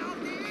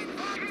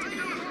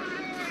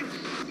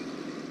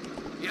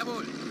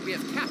 Jawohl. We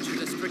have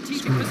captured a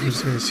strategic Let's move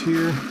these position. guys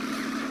here.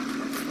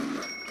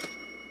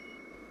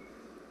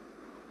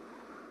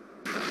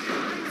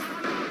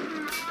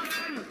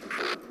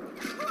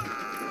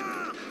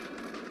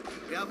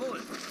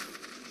 Jawohl.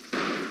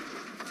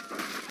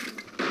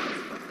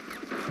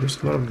 There's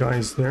a lot of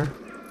guys there.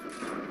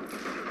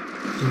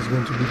 It's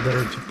going to be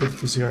better to put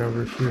this guy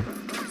over here.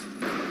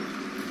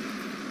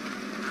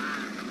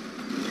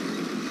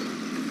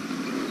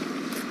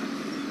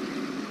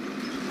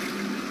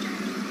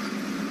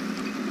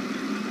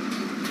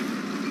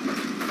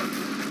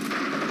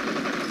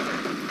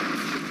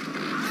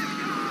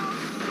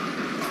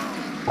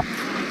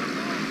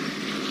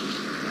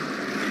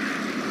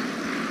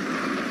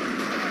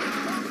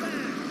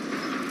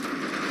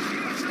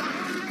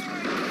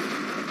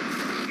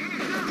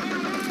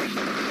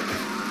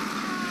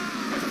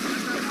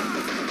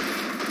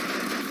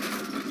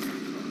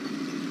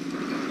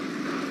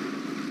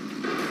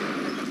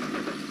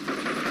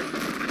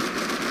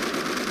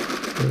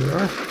 There we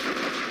are.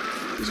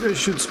 This guy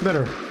shoots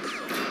better.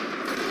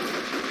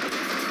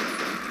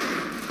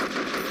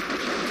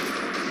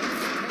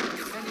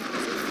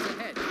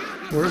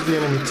 Where's the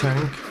enemy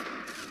tank?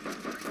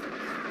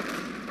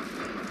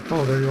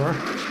 Oh, there you are.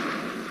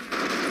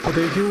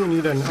 Okay, here we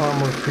need an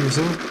armor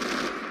piercing.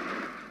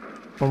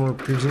 Armor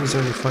piercing,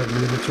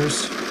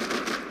 75mm.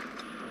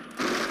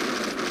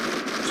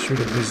 Shoot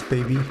at this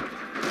baby.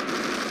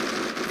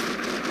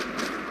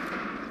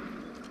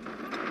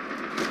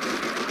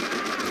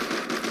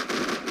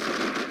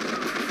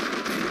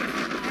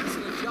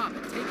 Excellent job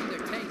at taking their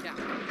tank out.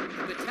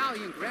 The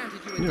battalion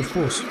granted you Yeah, of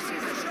additional course. resources.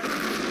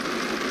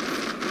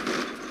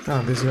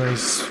 Ah, this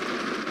guy's...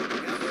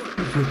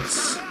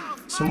 needs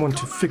someone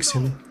to fix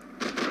him.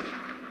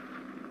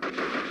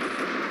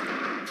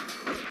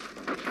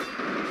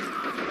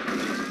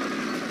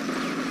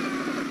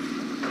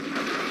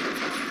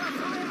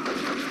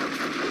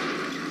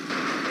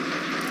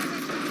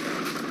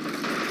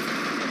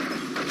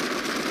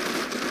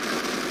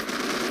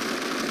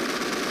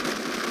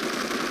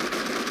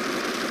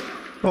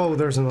 Oh,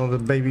 there's another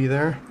baby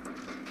there.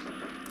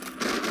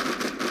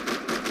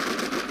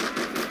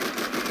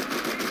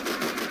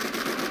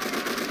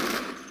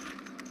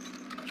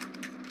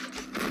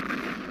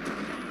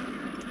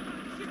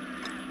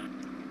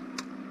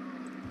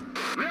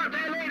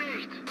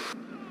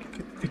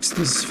 Okay,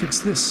 fix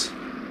this.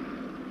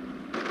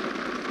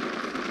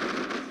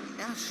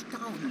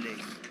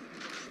 Erstaunlich.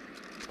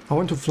 I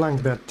want to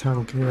flank that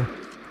tank here.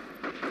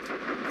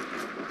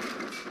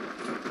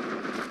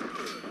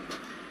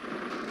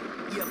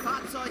 Ihr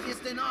Fahrzeug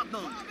ist in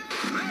Ordnung.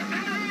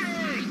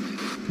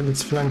 Okay,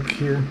 let's flank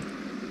here.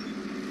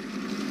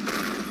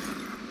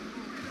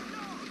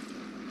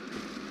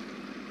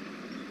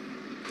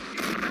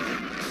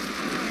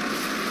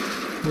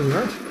 There we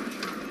are.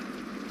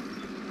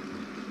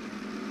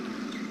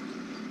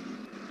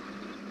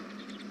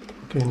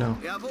 Okay, now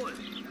Jawohl.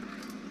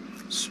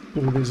 let's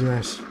pull these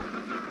guys.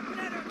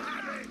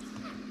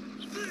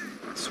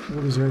 Let's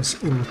pull these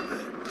guys in.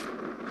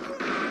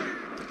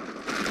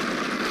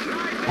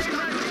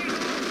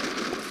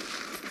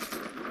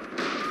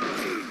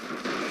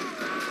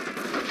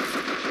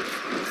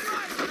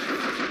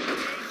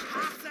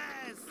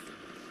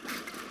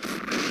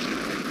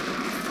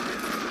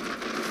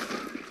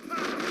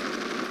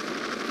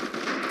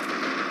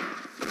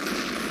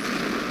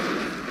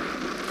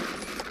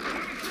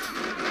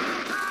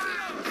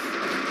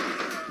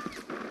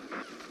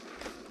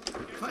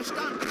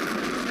 Verstanden.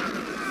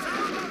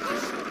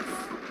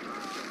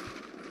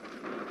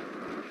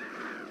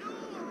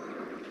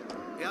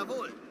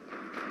 Jawohl.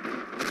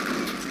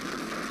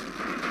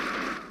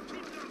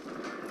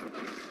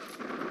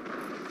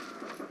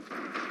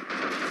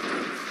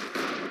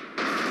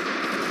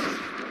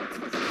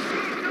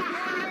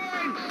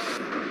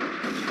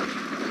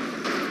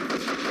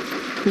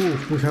 Ooh,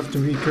 we have to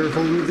be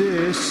careful with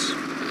this.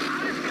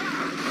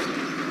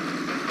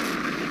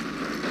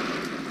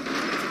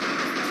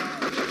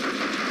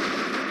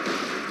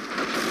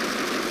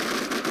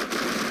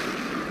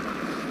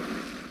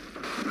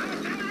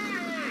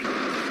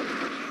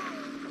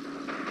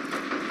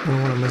 I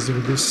don't want to mess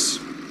with this.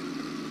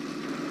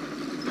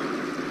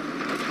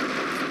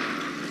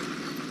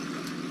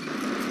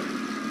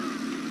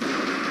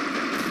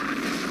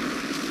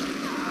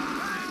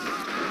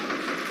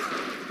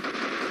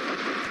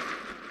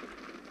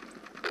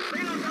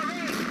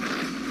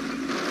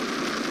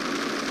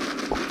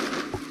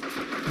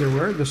 They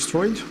were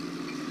destroyed.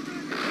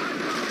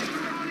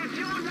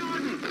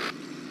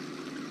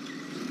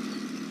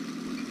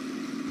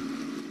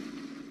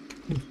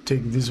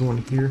 Take this one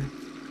here.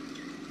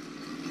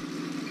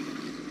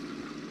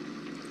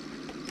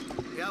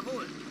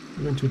 Jawohl.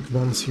 I'm going to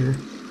advance here.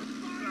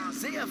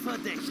 Sehr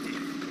verdächtig.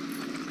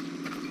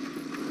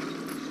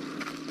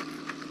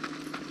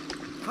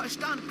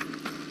 Verstanden.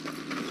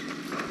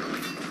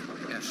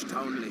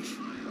 Erstaunlich.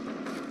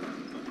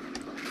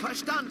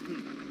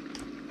 Verstanden.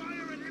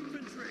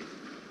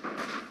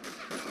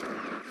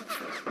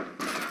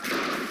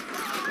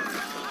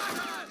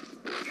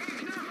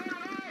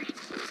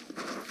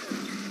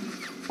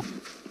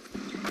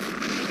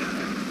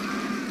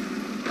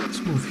 Let's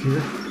move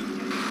here.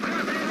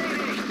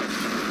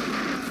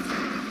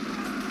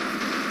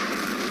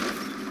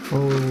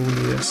 Oh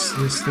yes,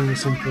 this thing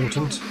is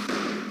important.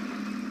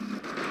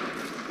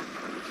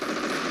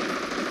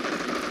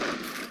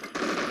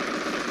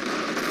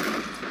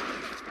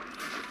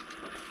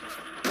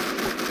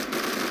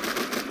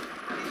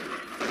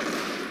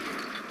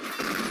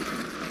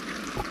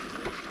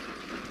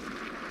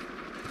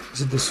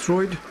 Is it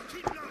destroyed?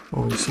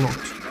 Oh, it's not.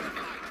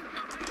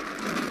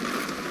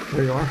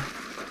 There you are.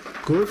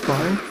 Good,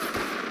 fine.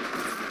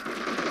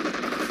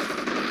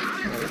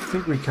 I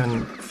think we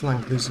can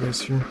flank these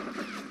guys here.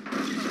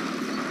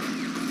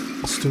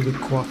 Let's do the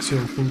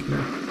coaxial thing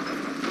here.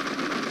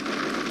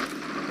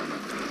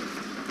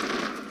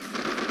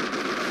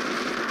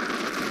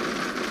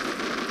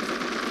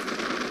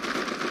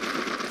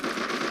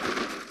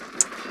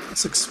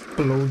 Let's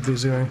explode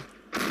this guy.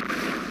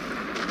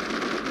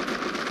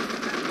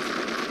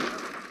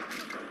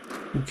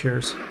 Who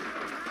cares?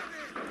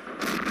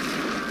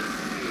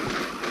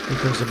 Who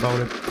cares about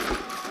it?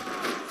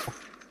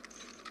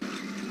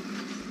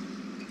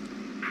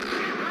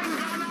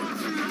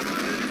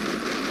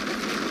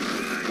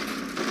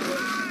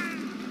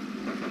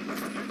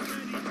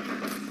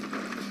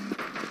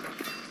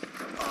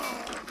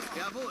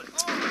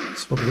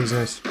 Let's fuck these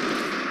guys.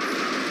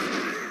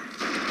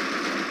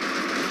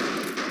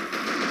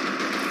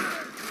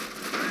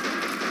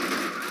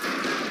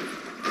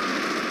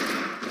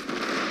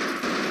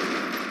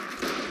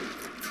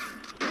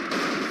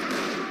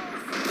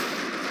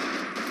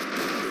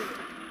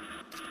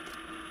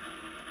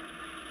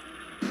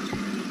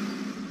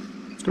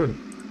 Good.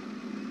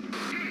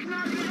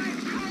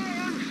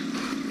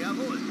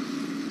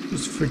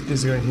 Just freak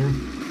this guy here.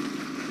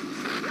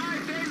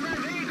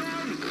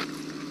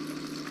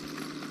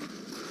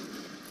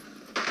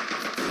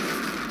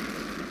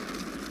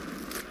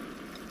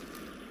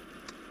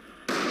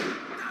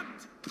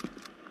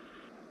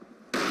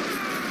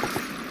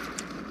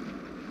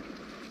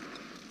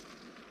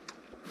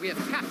 We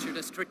have captured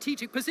a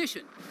strategic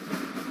position.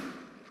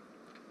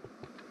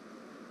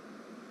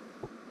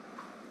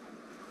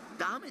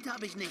 Damit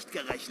habe ich nicht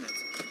gerechnet.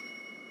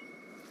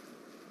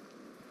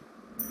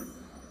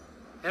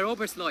 Herr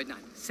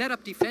Oberstleutnant, set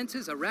up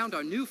defenses around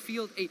our new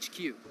field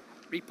HQ.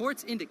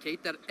 Reports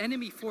indicate that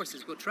enemy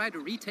forces will try to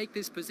retake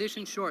this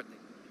position shortly.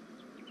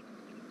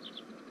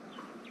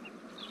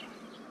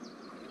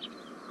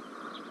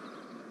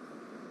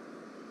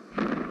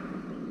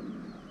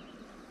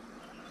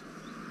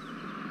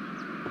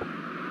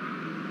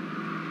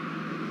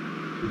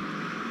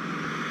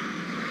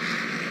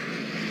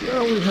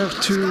 Now we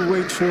have to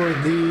wait for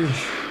the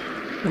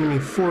enemy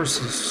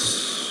forces.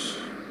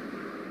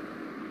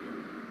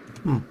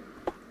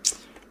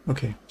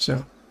 Okay,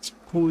 so let's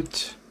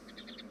put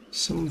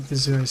some of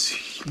these guys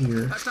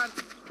here.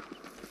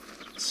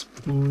 Let's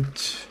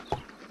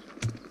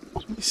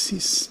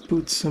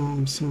put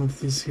some of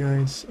these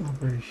guys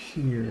over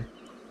here.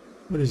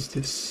 What is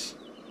this?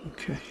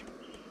 Okay.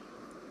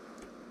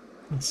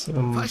 Let's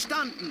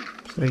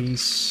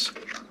place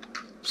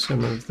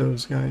some of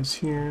those guys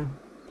here.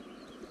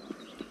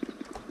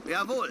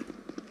 Jawohl.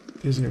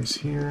 These guys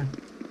here.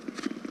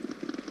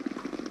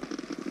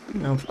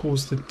 Now, of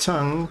course, the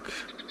tank.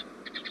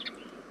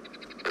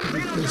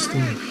 This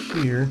thing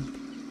here.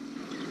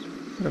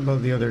 What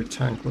about the other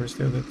tank? Where's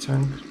the other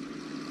tank?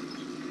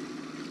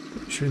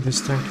 I'm sure this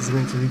tank is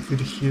going to be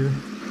good here.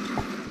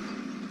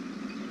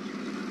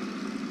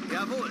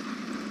 Jawohl.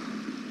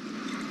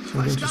 So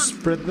I'm going to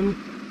spread them.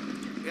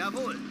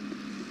 Jawohl.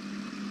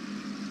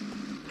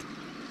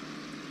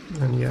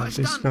 And yeah,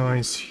 these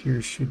guys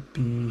here should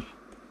be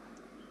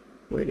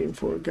waiting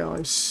for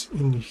guys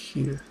in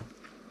here.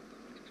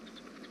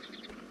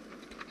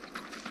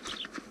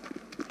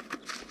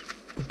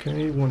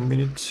 Okay, 1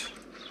 minute.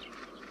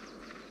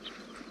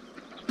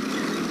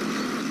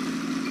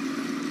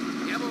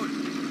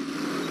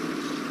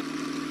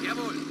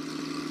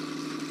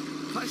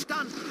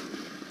 Verstanden.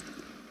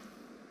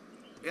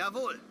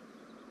 Jawohl.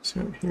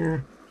 So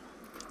here,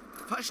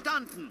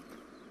 Verstanden.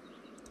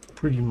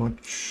 pretty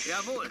much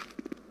Jawohl.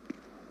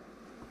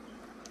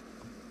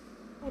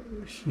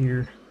 over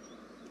here.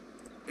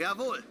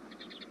 Jawohl.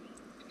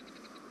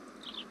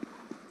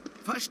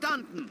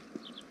 Verstanden.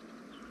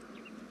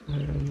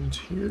 And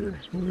here,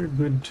 we're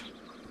good.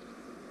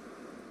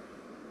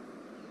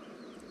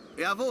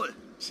 Jawohl.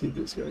 See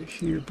this guy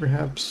here,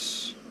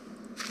 perhaps.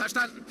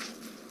 Verstanden.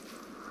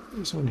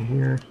 This one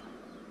here.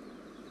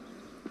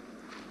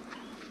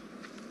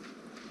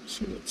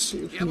 So let's see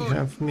if we Jawohl.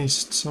 have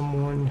missed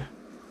someone.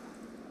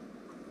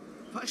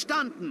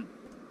 Verstanden.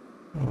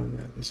 Oh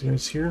yeah, this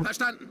guy's here.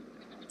 Verstanden.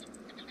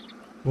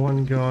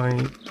 One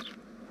guy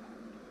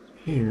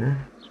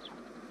here.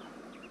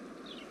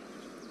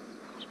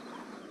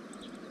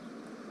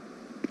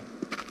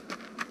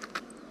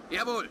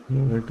 Jawohl.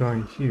 Another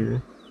guy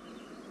here.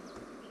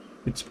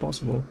 It's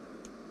possible.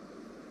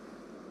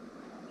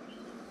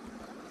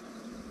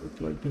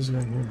 Look like this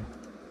guy here.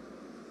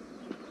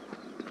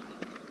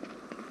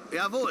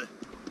 Jawohl.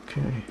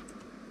 Okay,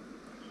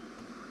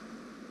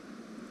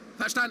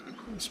 Verstanden.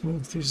 let's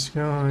move this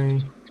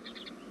guy.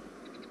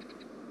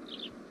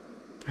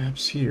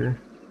 Perhaps here.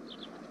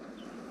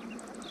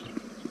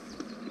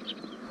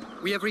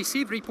 We have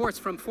received reports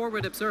from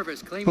forward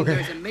observers claiming Okay.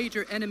 there's a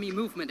major enemy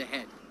movement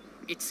ahead.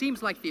 It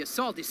seems like the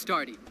assault is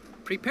starting.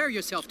 Prepare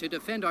yourself to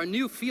defend our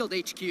new field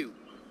HQ.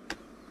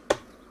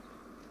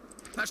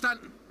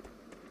 Verstanden.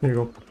 There you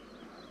go.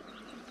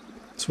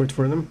 Let's wait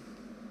for them.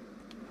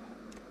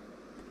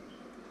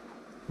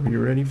 Are you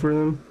ready for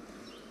them?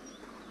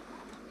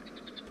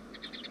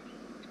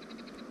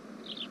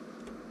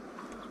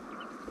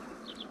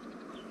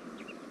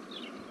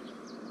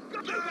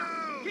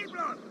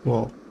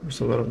 Well,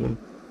 there's a lot of them.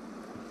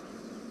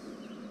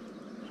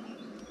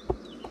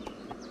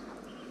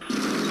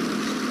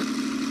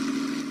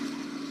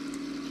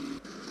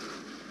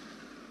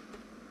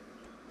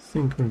 I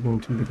think we're going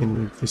to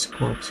begin with this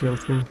coaxial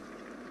thing.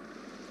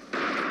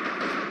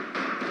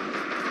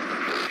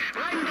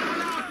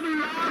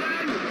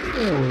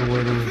 Yeah, we're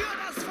waiting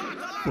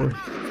for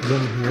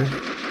them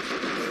here.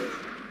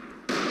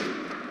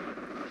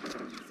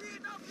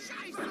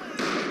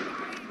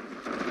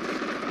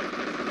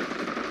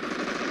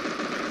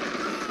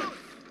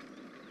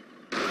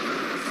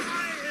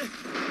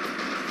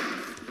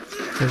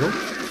 There you go.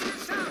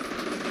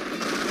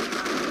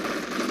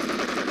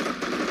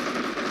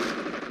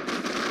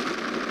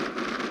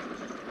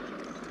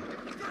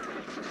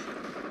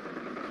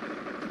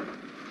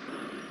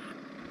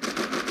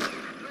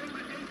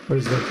 What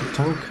is that, the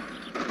tank?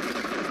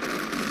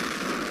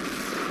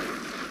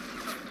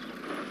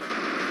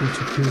 Need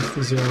to kill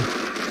this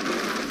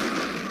guy.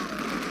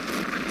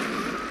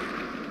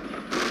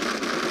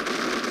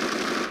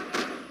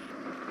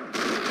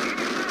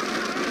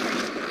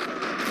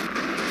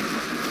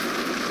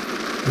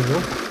 There you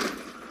go.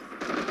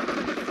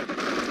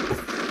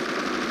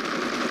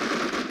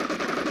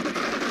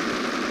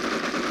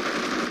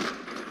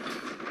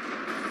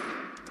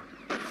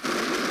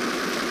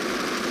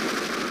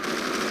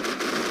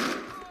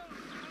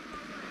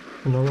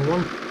 Another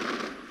one.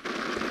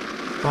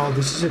 Oh,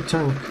 this is a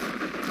tank.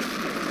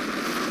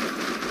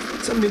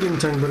 It's a medium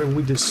tank, but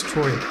we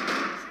destroy it.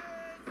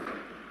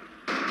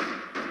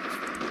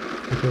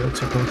 Okay,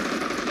 that's okay.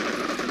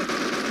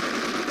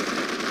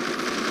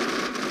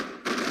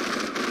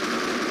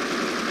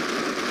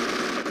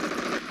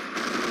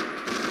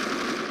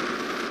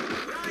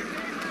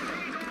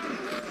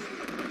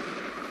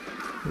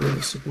 Wait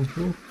a second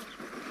here.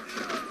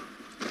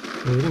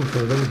 Waiting for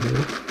them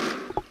here.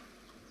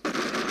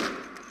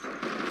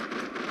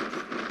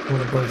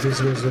 What about these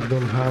guys that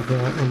don't have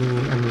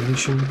any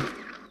ammunition?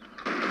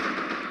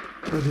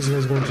 What are these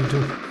guys going to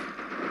do?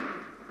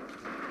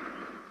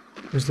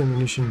 Where's the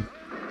ammunition?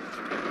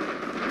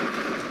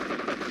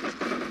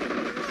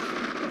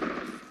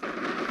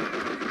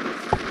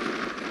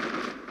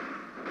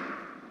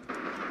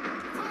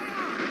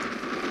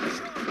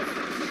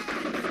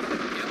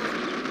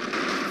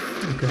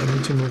 Okay, I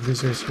need to move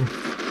these guys here.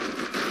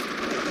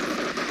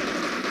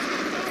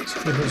 So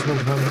they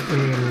don't have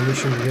any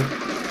ammunition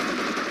yet.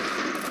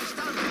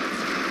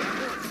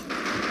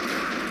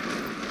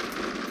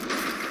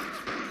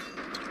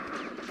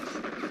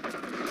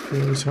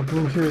 Okay, what's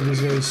happening here?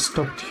 This guy is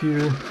stuck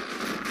here.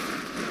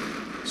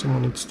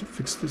 Someone needs to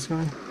fix this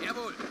guy.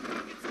 Jawohl.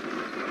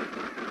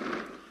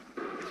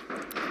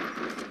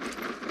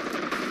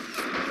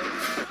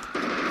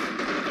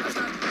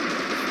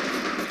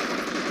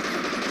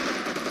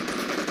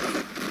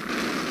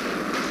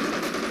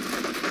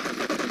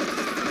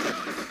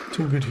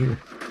 Too good here.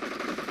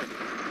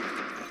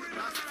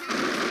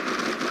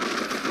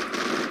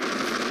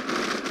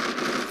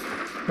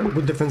 Got a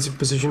good defensive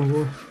position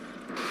here.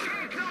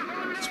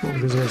 Let's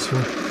move these guys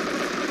here.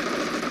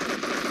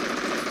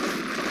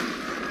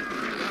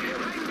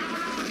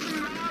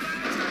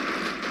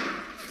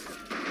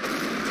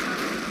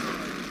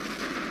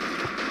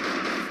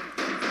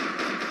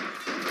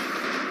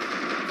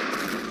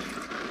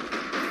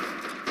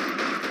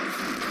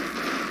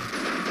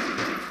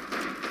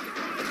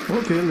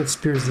 Okay, let's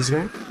pierce this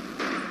guy.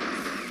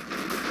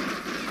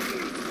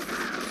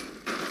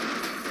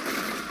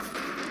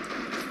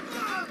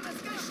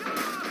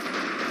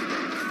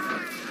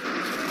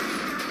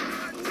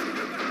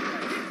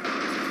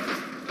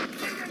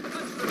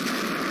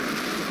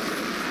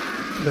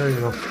 There you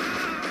go.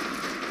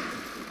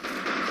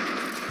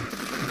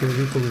 Okay,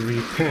 vehicle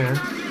repair.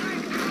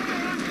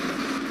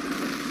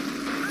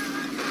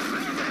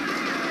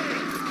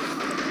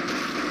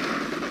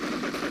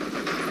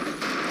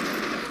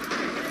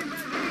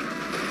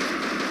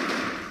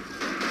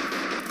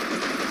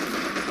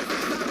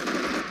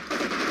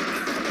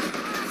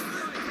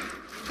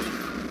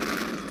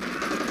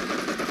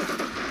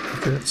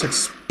 Okay, it's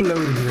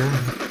exploding here.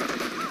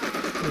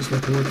 It's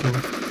not working.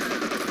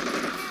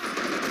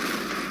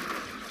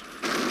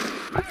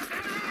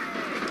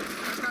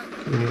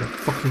 We need a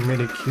fucking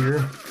medic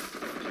here.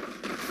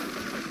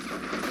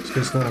 This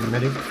guy's not a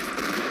medic.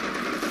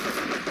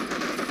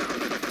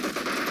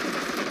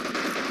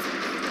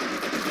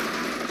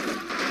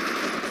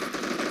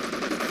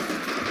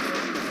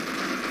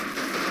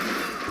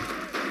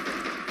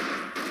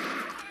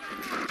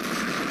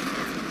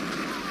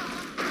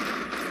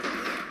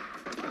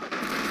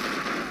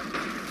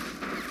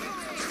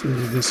 Let's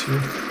do this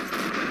here.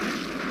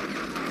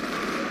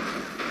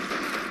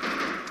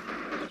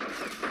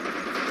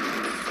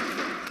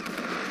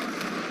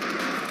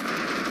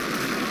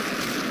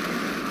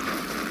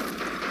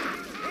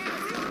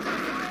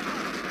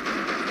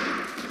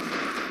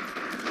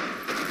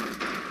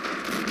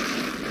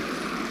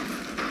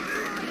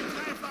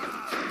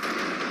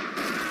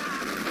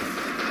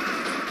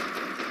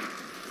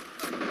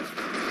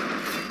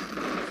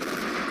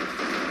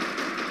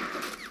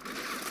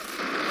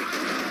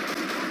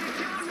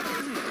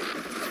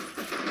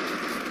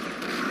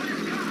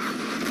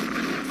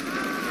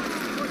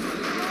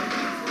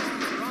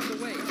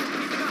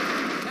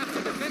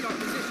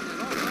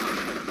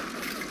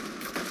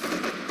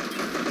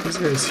 These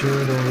guys here,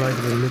 I don't like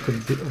the look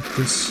of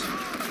this.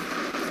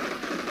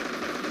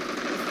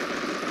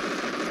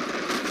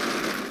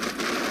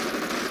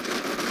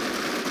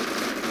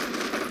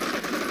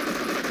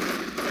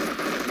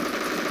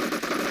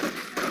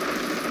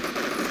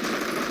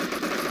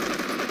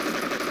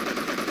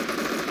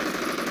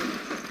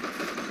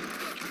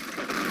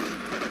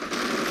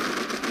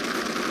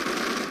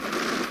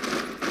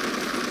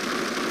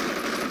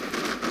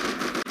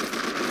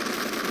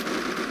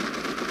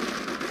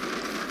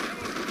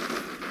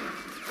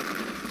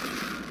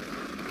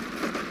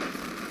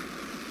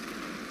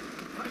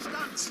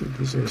 See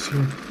these guys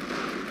here.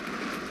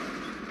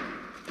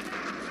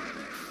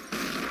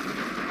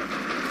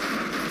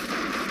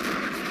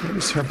 What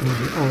is happening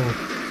here? Oh,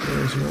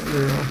 there's no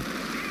real.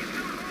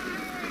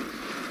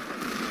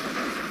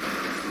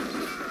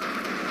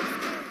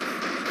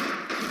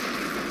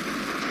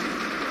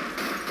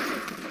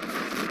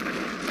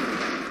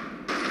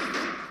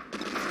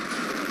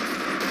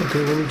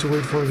 Okay, we need to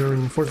wait for the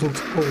reinforcement.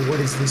 Oh, what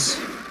is this?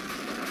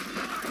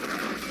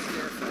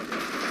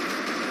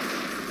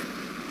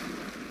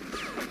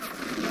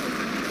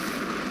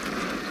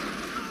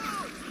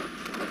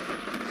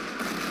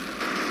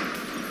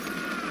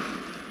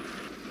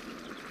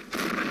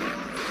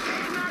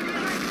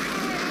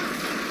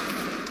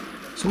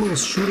 Someone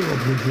is shooting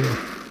at me here.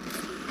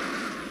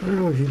 I don't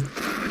know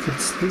if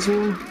it's this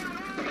one.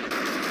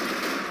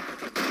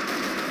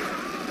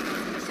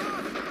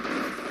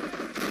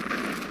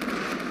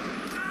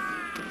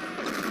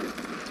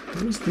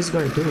 What is this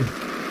guy doing?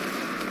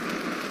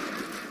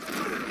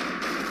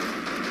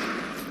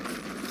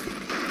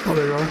 Oh,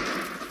 there you are.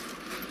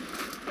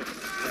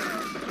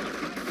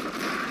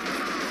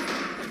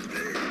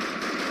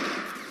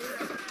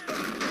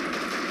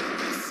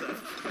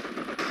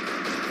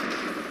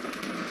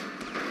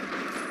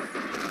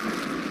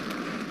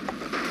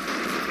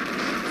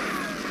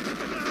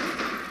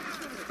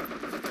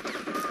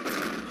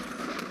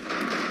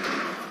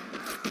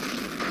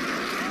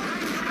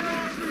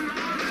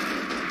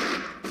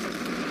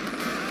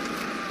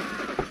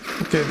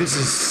 Okay, this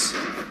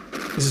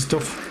is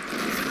tough.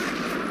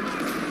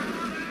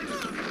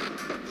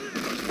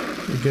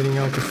 We're getting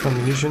out of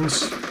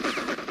ammunitions,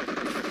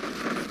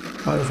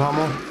 out of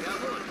ammo.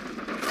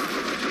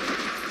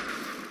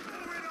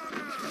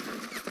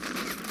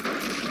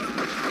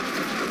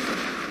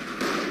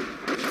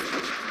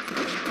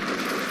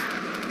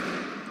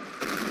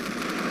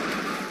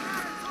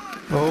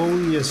 Oh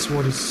yes,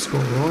 what is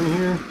going on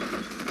here?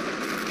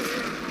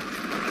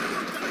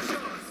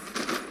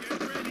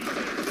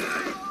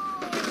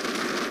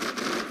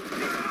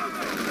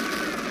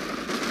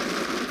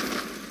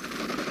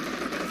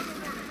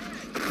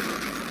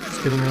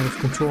 Getting out of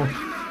control.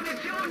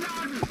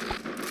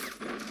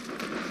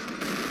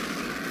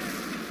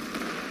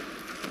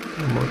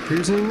 One more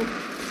piercing.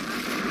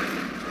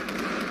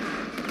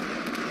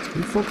 Can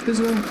we fuck this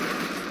guy?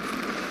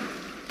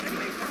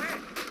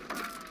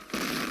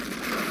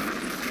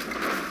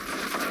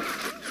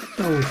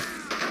 Oh,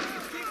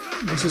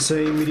 this is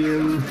a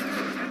medium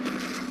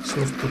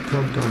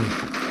self-propelled gun.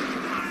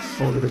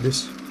 Oh, look at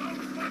this.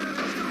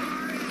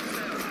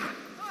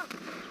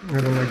 I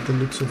don't like the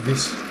looks of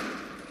this.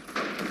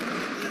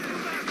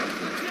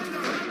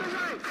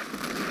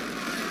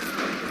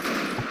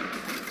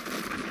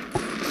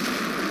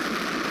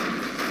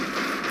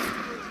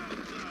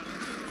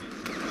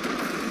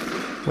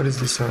 What is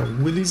this?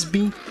 Willis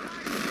B?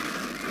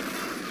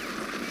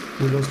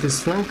 We lost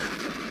this flank.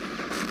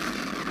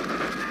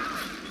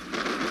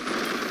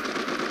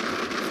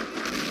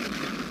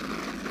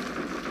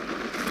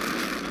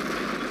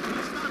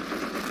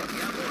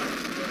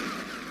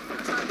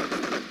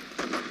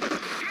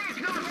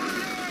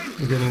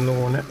 We're getting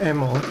low on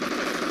ammo.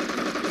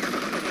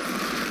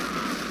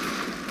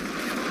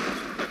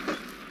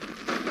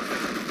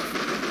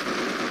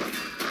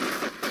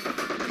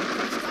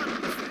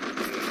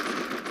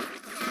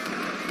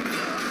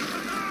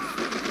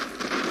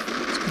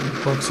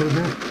 Box over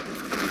here.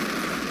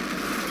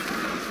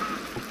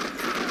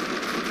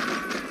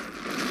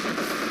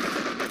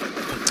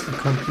 I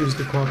can't use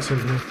the quads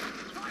over here.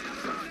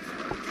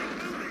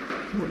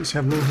 What is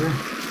happening here?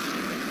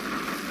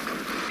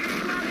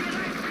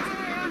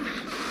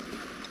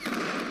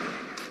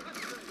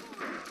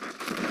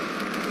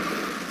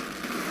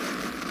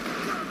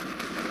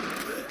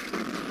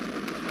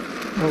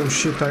 Oh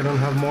shit, I don't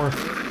have more.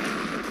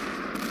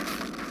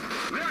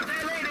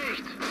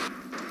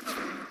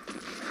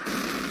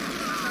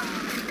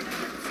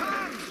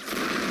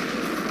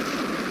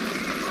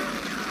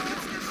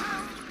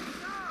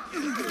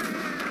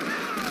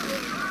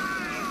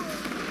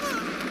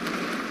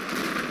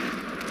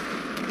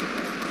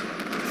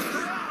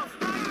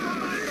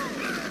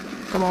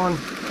 Come on.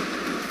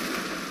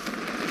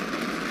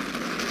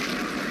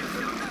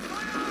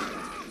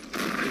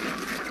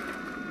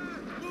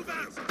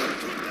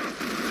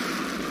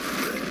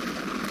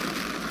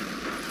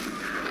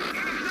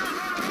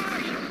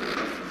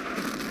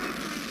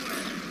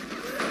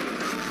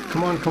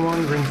 Come on, come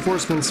on,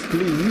 reinforcements,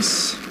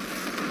 please.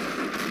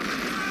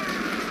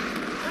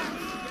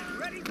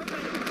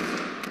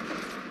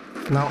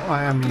 Now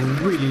I am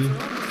really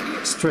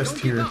stressed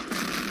here.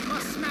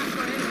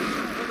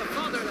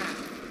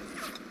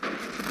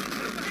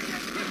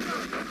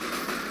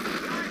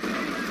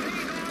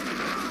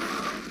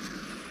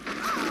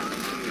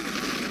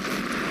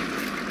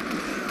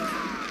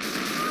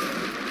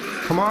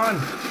 Come on!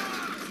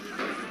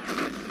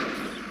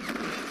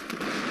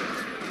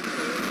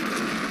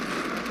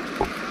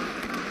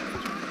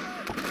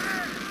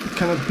 It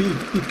cannot be!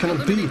 It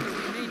cannot be!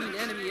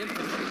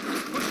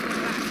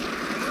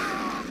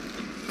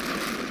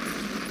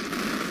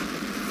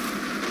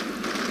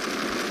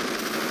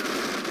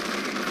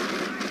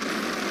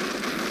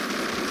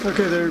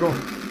 Okay, there you go.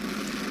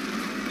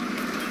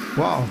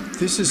 Wow,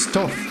 this is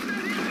tough.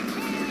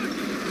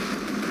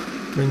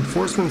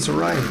 Reinforcements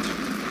arrived.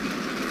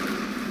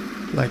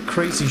 Like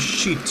crazy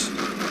shit.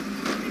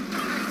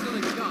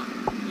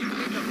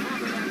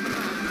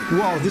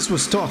 Wow, this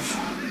was tough.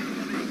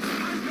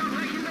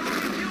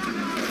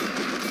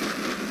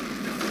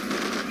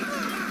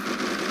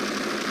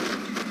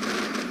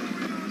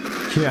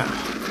 Yeah.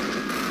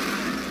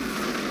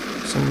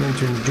 So I'm going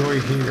to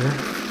enjoy here.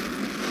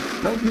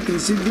 Now you can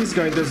see this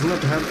guy does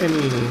not have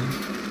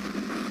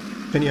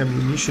any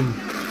ammunition.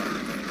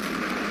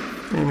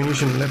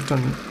 Ammunition left,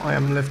 and I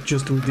am left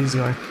just with this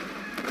guy.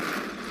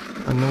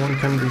 And no one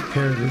can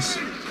repair this.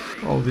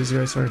 All these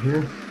guys are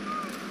here.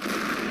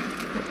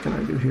 What can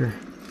I do here?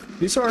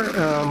 These are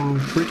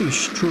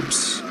British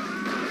troops.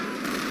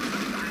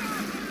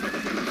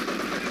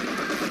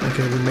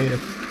 Okay, we made it.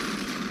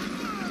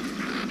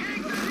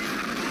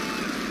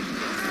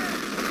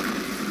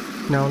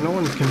 Now no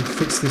one can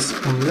fix this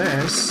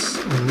unless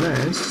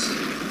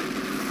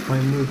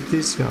I move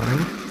this guy.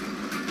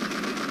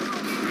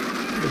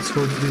 Let's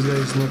hope this guy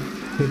is not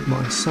hit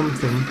by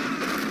something.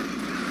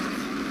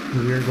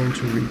 We are going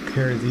to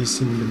repair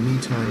this in the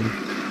meantime.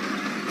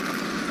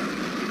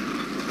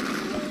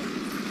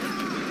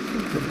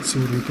 Okay, let's see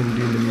what we can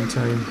do in the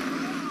meantime.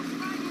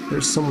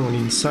 There's someone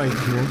inside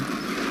here.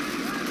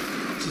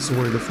 This is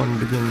where the fun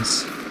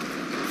begins.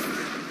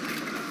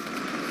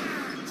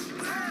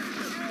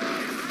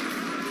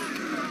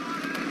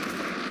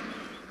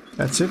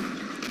 That's it.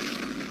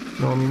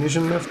 No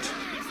ammunition left.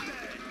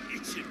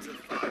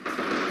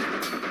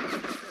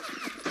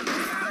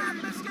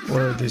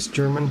 Where are these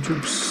German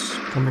troops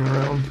coming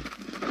around?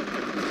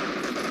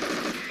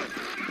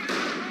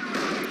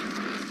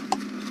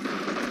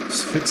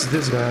 Let's fix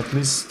this guy at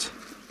least.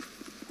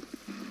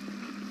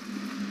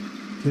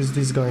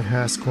 This guy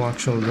has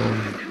coaxial gun.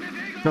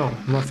 No,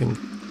 nothing.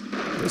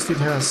 At least it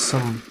has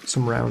some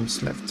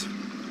rounds left.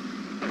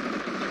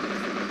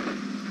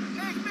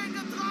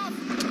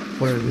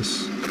 What are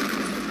this?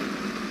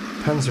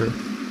 Panzer.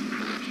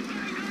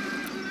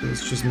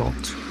 Let's just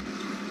not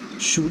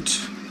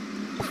shoot.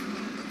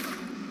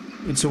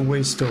 It's a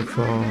waste of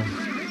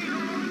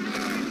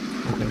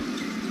okay.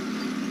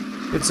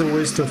 It's a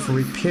waste of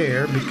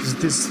repair because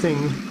this thing,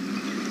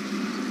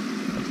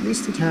 at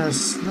least it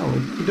has, no,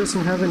 it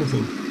doesn't have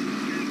anything.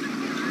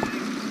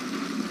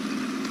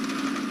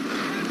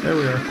 There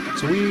we are.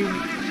 So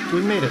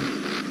we made it.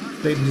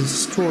 They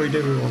destroyed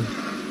everyone.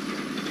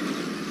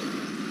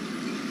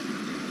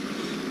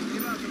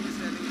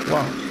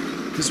 Wow,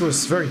 this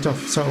was very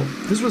tough. So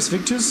this was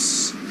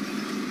Victus.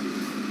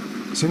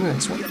 See you in the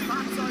next one.